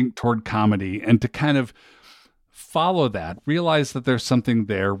instinct toward comedy and to kind of follow that, realize that there's something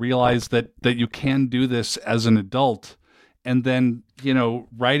there, realize that you can do this as an adult, and then, you know,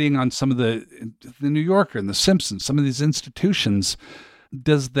 writing on some of the New Yorker and the Simpsons, some of these institutions,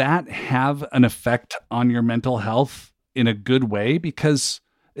 does that have an effect on your mental health in a good way? Because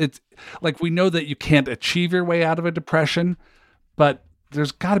it's like, we know that you can't achieve your way out of a depression, but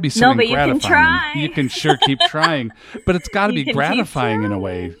there's got to be something gratifying. You can try. You can sure keep trying, but it's got to be gratifying in a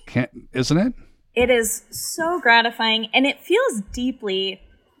way, isn't it? It is so gratifying, and it feels deeply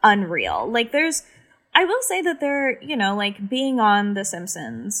unreal. Like I will say that there, you know, like being on The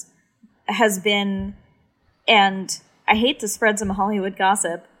Simpsons has been, and I hate to spread some Hollywood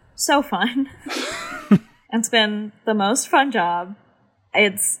gossip, so fun. It's been the most fun job.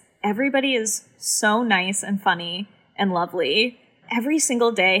 Everybody is so nice and funny and lovely. Every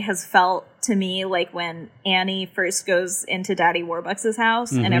single day has felt to me like when Annie first goes into Daddy Warbucks'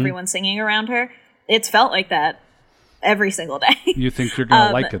 house and everyone's singing around her. It's felt like that every single day. You think you're going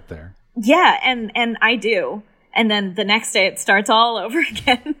to like it there. Yeah, and I do. And then the next day it starts all over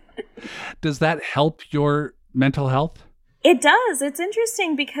again. Does that help your mental health? It does. It's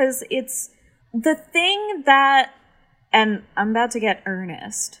interesting because it's the thing that, and I'm about to get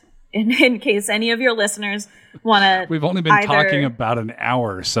earnest in case any of your listeners want to. We've only been talking about an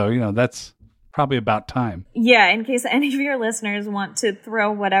hour, so, you know, that's probably about time. Yeah, in case any of your listeners want to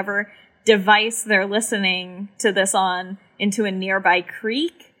throw whatever device they're listening to this on into a nearby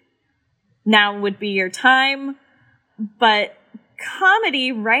creek, now would be your time. But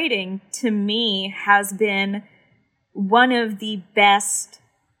comedy writing, to me, has been one of the best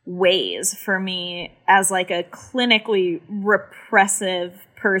ways for me as like a clinically repressive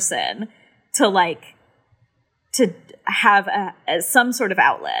person to have some sort of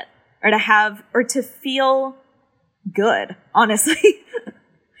outlet or to feel good, honestly.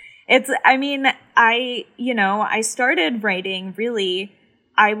 I started writing, really,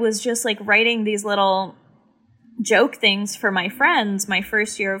 I was just like writing these little joke things for my friends my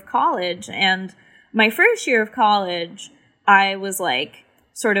first year of college. And my first year of college, I was like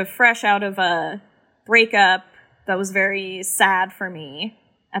sort of fresh out of a breakup that was very sad for me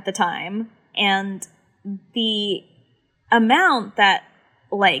at the time. And the amount that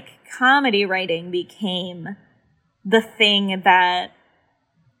like comedy writing became the thing that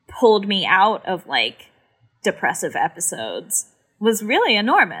pulled me out of like depressive episodes was really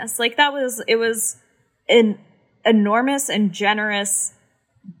enormous. Like it was an enormous and generous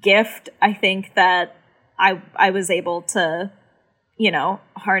gift, I think, that I was able to, you know,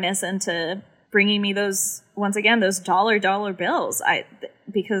 harness into bringing me those dollar bills.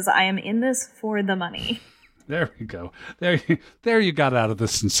 Because I am in this for the money. There we go. There you got out of the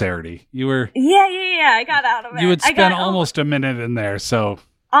sincerity. You were. Yeah. I got out of it. You had spent almost a minute in there, so.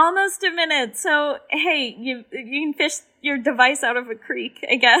 Almost a minute. So, hey, you can fish your device out of a creek,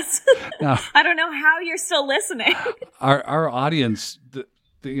 I guess. No. I don't know how you're still listening. Our audience,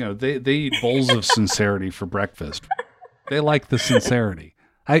 they eat bowls of sincerity for breakfast. They like the sincerity.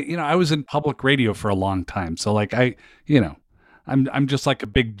 I was in public radio for a long time, so like I'm just like a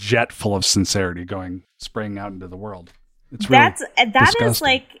big jet full of sincerity spraying out into the world. It's really disgusting. Is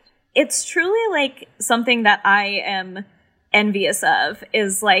like, it's truly like something that I am envious of,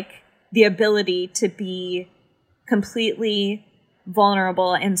 is like the ability to be completely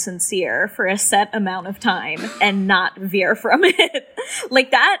vulnerable and sincere for a set amount of time and not veer from it.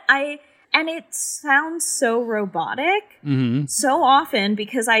 Like that, and it sounds so robotic so often,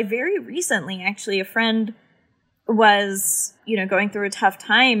 because I very recently, actually, a friend was, going through a tough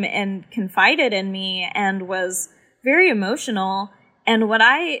time and confided in me and was very emotional. And what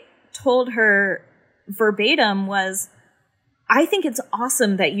I told her verbatim was, I think it's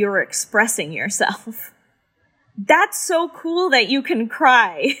awesome that you're expressing yourself. That's so cool that you can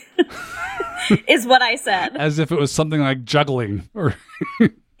cry, is what I said. As if it was something like juggling. Or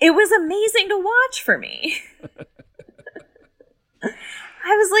it was amazing to watch for me.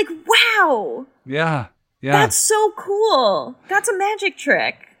 I was like, wow. Yeah. That's so cool. That's a magic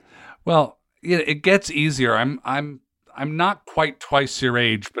trick. Well, it gets easier. I'm not quite twice your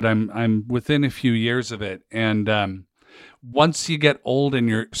age, but I'm within a few years of it. And once you get old and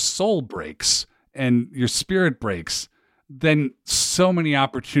your soul breaks and your spirit breaks, then so many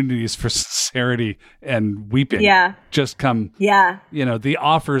opportunities for sincerity and weeping just come, the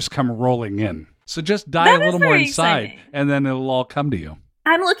offers come rolling in. So just die a little more inside, exciting. And then it'll all come to you.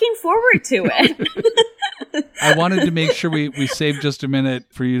 I'm looking forward to it. I wanted to make sure we saved just a minute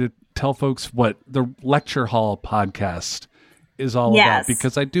for you to tell folks what the Lecture Hall podcast is all about,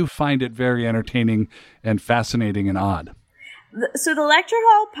 because I do find it very entertaining and fascinating and odd. So the Lecture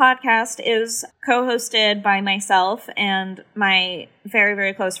Hall podcast is co-hosted by myself and my very,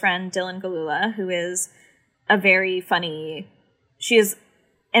 very close friend, Dylan Galula, who is she is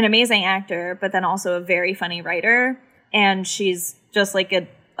an amazing actor, but then also a very funny writer. And she's just like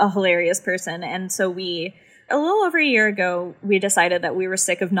a hilarious person. And so a little over a year ago, we decided that we were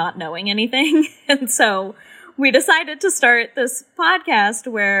sick of not knowing anything. And so we decided to start this podcast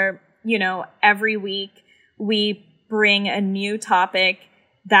where, every week we bring a new topic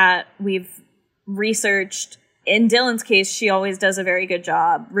that we've researched. In Dylan's case, she always does a very good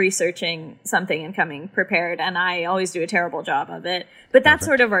job researching something and coming prepared, and I always do a terrible job of it. But that's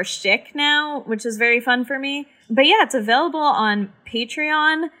sort of our shtick now, which is very fun for me. But yeah, it's available on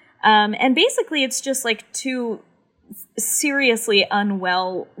Patreon, and basically it's just like two seriously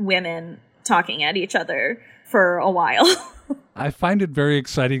unwell women talking at each other for a while. I find it very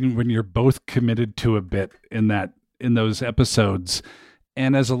exciting when you're both committed to a bit in those episodes.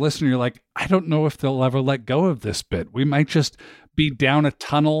 And as a listener, you're like, I don't know if they'll ever let go of this bit. We might just be down a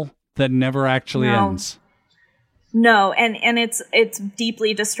tunnel that never actually ends. No, and it's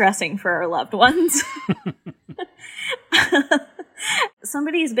deeply distressing for our loved ones.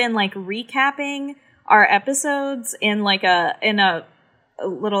 Somebody's been like recapping our episodes in a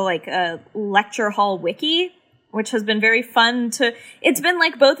little like a Lecture Hall wiki, which has been very fun it's been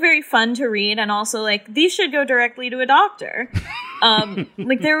like both very fun to read and also like these should go directly to a doctor.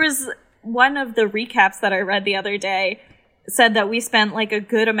 Like there was one of the recaps that I read the other day said that we spent like a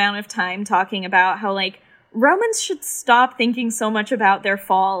good amount of time talking about how like Romans should stop thinking so much about their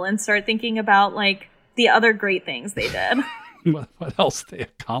fall and start thinking about like the other great things they did. What else they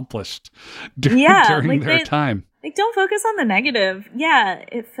accomplished during their time. Like, don't focus on the negative. Yeah,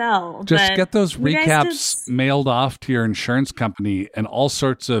 it fell. Just get those recaps mailed off to your insurance company, and all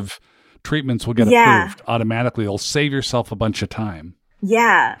sorts of treatments will get approved automatically. It'll save yourself a bunch of time.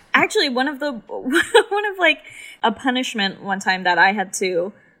 Yeah. Actually, one of like a punishment one time that I had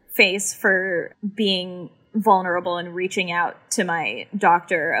to face for being vulnerable and reaching out to my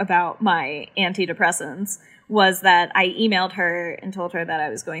doctor about my antidepressants was that I emailed her and told her that I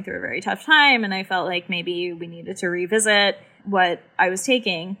was going through a very tough time and I felt like maybe we needed to revisit what I was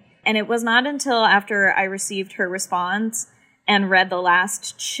taking. And it was not until after I received her response and read the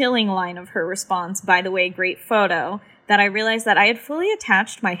last chilling line of her response, by the way, great photo, that I realized that I had fully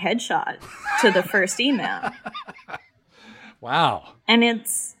attached my headshot to the first email. Wow. And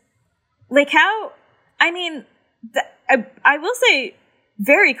it's like I will say,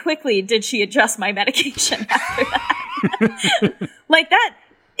 very quickly did she adjust my medication after that. Like that,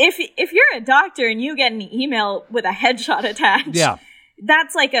 if you're a doctor and you get an email with a headshot attached,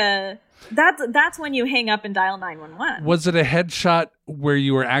 that's like that's when you hang up and dial 911. Was it a headshot where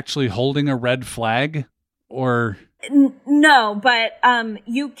you were actually holding a red flag, or? No, but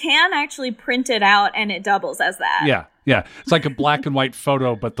you can actually print it out and it doubles as that. Yeah. It's like a black and white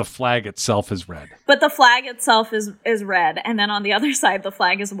photo, but the flag itself is red. But the flag itself is red, and then on the other side, the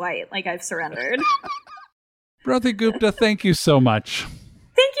flag is white, like I've surrendered. Brothy Gupta, thank you so much.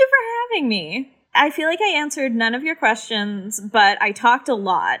 Thank you for having me. I feel like I answered none of your questions, but I talked a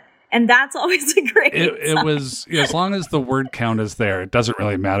lot, and that's always a great sign. It was, as long as the word count is there, it doesn't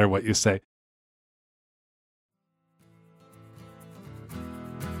really matter what you say.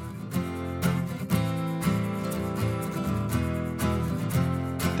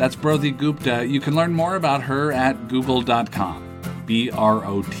 That's Brothy Gupta. You can learn more about her at google.com.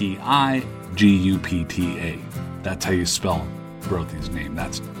 BROTIGUPTA. That's how you spell Brothy's name.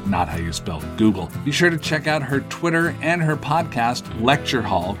 That's not how you spell Google. Be sure to check out her Twitter and her podcast, Lecture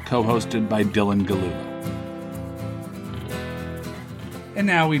Hall, co-hosted by Dylan Galula. And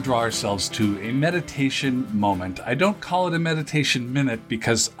now we draw ourselves to a meditation moment. I don't call it a meditation minute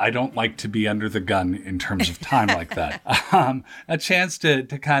because I don't like to be under the gun in terms of time like that. A chance to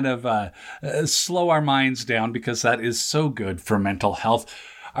kind of slow our minds down because that is so good for mental health.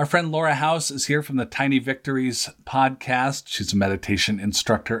 Our friend Laura House is here from the Tiny Victories podcast. She's a meditation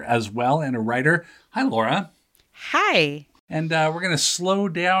instructor as well and a writer. Hi, Laura. Hi. And we're going to slow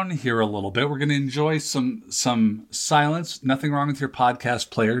down here a little bit. We're going to enjoy some silence. Nothing wrong with your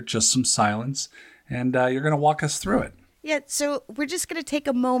podcast player, just some silence. And you're going to walk us through it. Yeah, so we're just going to take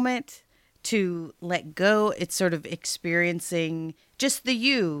a moment to let go. It's sort of experiencing just the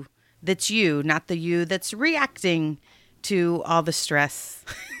you that's you, not the you that's reacting to all the stress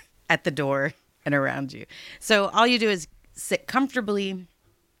at the door and around you. So all you do is sit comfortably.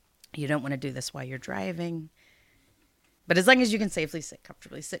 You don't want to do this while you're driving. But as long as you can safely sit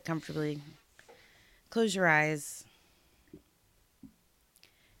comfortably. Close your eyes.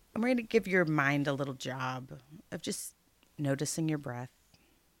 And we're going to give your mind a little job of just noticing your breath.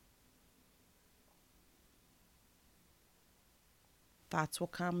 Thoughts will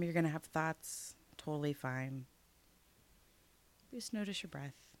come. You're going to have thoughts. Totally fine. Just notice your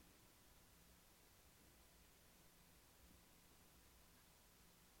breath.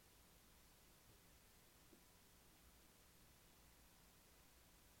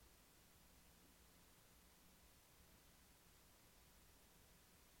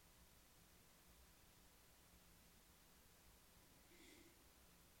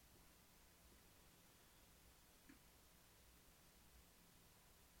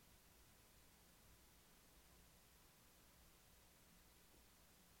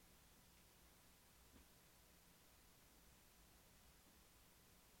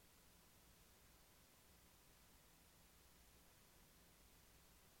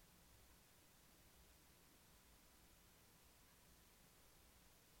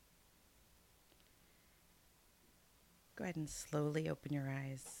 Go ahead and slowly open your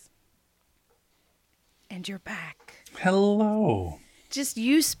eyes. And you're back. Hello. Just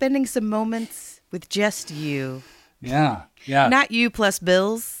you spending some moments with just you. Yeah. Not you plus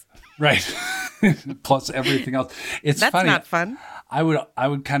bills. Right. Plus everything else. It's That's funny. not fun. I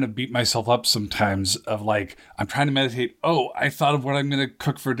would kind of beat myself up sometimes of like, I'm trying to meditate. Oh, I thought of what I'm going to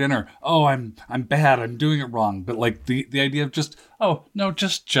cook for dinner. Oh, I'm bad. I'm doing it wrong. But like the idea of just, oh, no,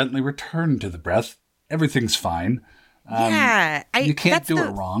 just gently return to the breath. Everything's fine. You can't do it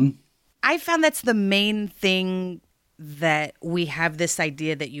wrong. I found that's the main thing, that we have this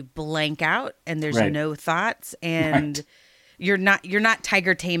idea that you blank out and there's no thoughts, and you're not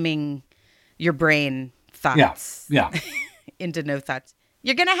tiger taming your brain thoughts. Yeah. Into no thoughts.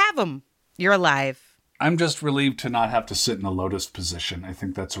 You're going to have them. You're alive. I'm just relieved to not have to sit in a lotus position. I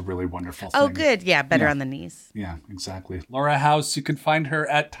think that's a really wonderful thing. Oh, good. Yeah, better on the knees. Yeah, exactly. Laura House, you can find her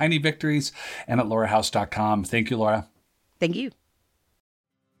at Tiny Victories and at laurahouse.com. Thank you, Laura. Thank you.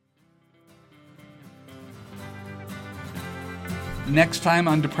 Next time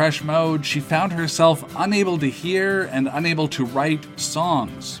on Depression Mode, she found herself unable to hear and unable to write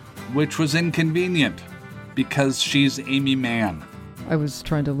songs, which was inconvenient because she's Amy Mann. I was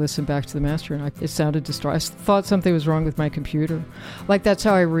trying to listen back to the master, and it sounded distorted. I thought something was wrong with my computer. Like, that's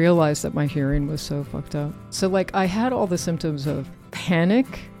how I realized that my hearing was so fucked up. So, like, I had all the symptoms of panic,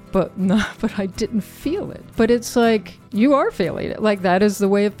 but I didn't feel it. But it's like, you are feeling it. Like, that is the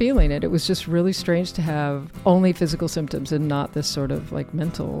way of feeling it. It was just really strange to have only physical symptoms and not this sort of, like,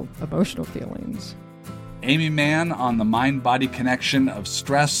 mental, emotional feelings. Amy Mann on the mind-body connection of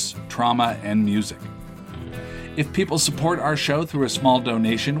stress, trauma, and music. If people support our show through a small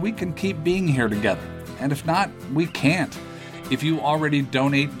donation, we can keep being here together. And if not, we can't. If you already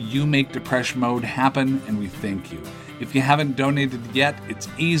donate, you make Depression Mode happen, and we thank you. If you haven't donated yet, it's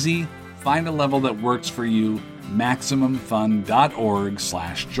easy. Find a level that works for you.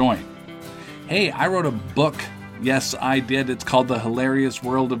 MaximumFun.org/join. Hey, I wrote a book. Yes, I did. It's called The Hilarious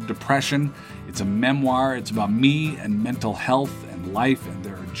World of Depression. It's a memoir. It's about me and mental health and life, and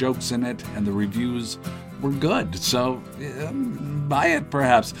there are jokes in it, and the reviews were good. So buy it,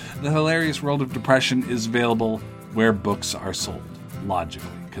 perhaps. The Hilarious World of Depression is available where books are sold,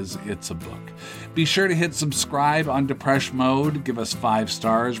 logically, because it's a book. Be sure to hit subscribe on Depression Mode. Give us 5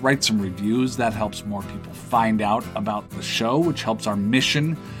 stars. Write some reviews. That helps more people find out about the show, which helps our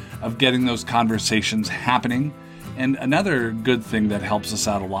mission of getting those conversations happening. And another good thing that helps us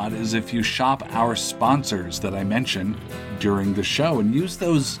out a lot is if you shop our sponsors that I mentioned during the show and use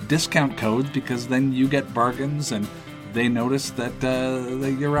those discount codes, because then you get bargains and they notice that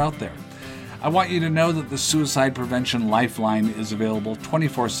you're out there. I want you to know that the Suicide Prevention Lifeline is available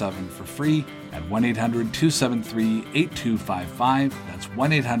 24/7 for free at 1-800-273-8255. That's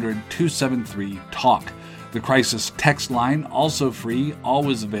 1-800-273-TALK. The crisis text line, also free,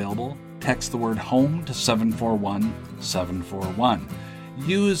 always available. Text the word HOME to 741-741.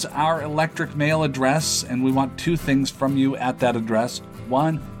 Use our electric mail address, and we want 2 things from you at that address.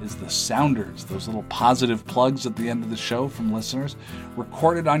 One is the sounders, those little positive plugs at the end of the show from listeners.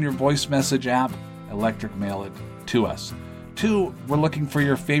 Record it on your voice message app, electric mail it to us. 2, we're looking for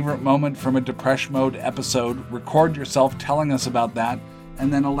your favorite moment from a Depression Mode episode. Record yourself telling us about that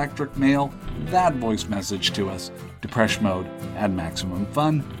and then electric mail that voice message to us,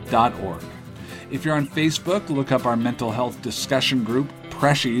 depreshmode@MaximumFun.org. If you're on Facebook, look up our mental health discussion group,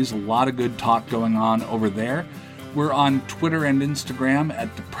 Preshies. A lot of good talk going on over there. We're on Twitter and Instagram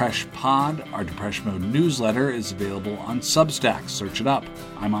at DepreshPod. Our Depresh Mode newsletter is available on Substack. Search it up.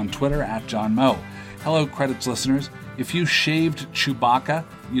 I'm on Twitter at John Moe. Hello, Credits listeners. If you shaved Chewbacca,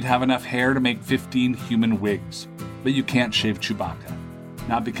 you'd have enough hair to make 15 human wigs. But you can't shave Chewbacca.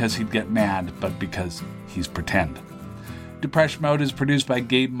 Not because he'd get mad, but because he's pretend. Depresh Mode is produced by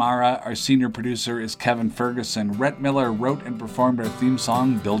Gabe Mara. Our senior producer is Kevin Ferguson. Rhett Miller wrote and performed our theme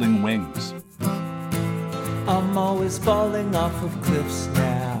song, Building Wings. I'm always falling off of cliffs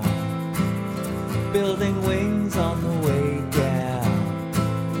now, building wings on the way down.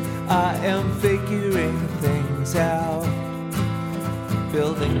 I am figuring things out,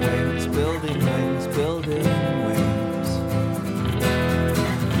 building wings, building wings, building wings.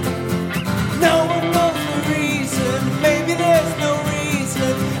 No one knows the reason, maybe there's no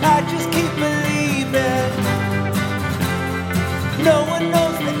reason, I just keep believing. No one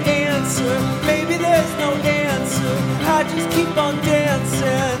knows the answer, maybe there's no answer, I just keep on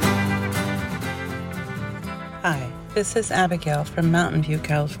dancing. Hi, this is Abigail from Mountain View,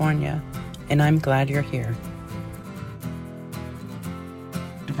 California, and I'm glad you're here.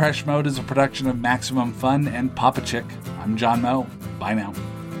 Depresh Mode is a production of Maximum Fun and Papa Chick. I'm John Moe. Bye now.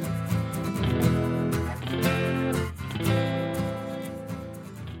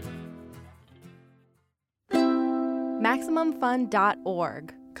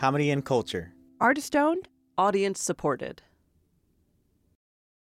 MaximumFun.org. Comedy and culture. Artist owned, audience supported.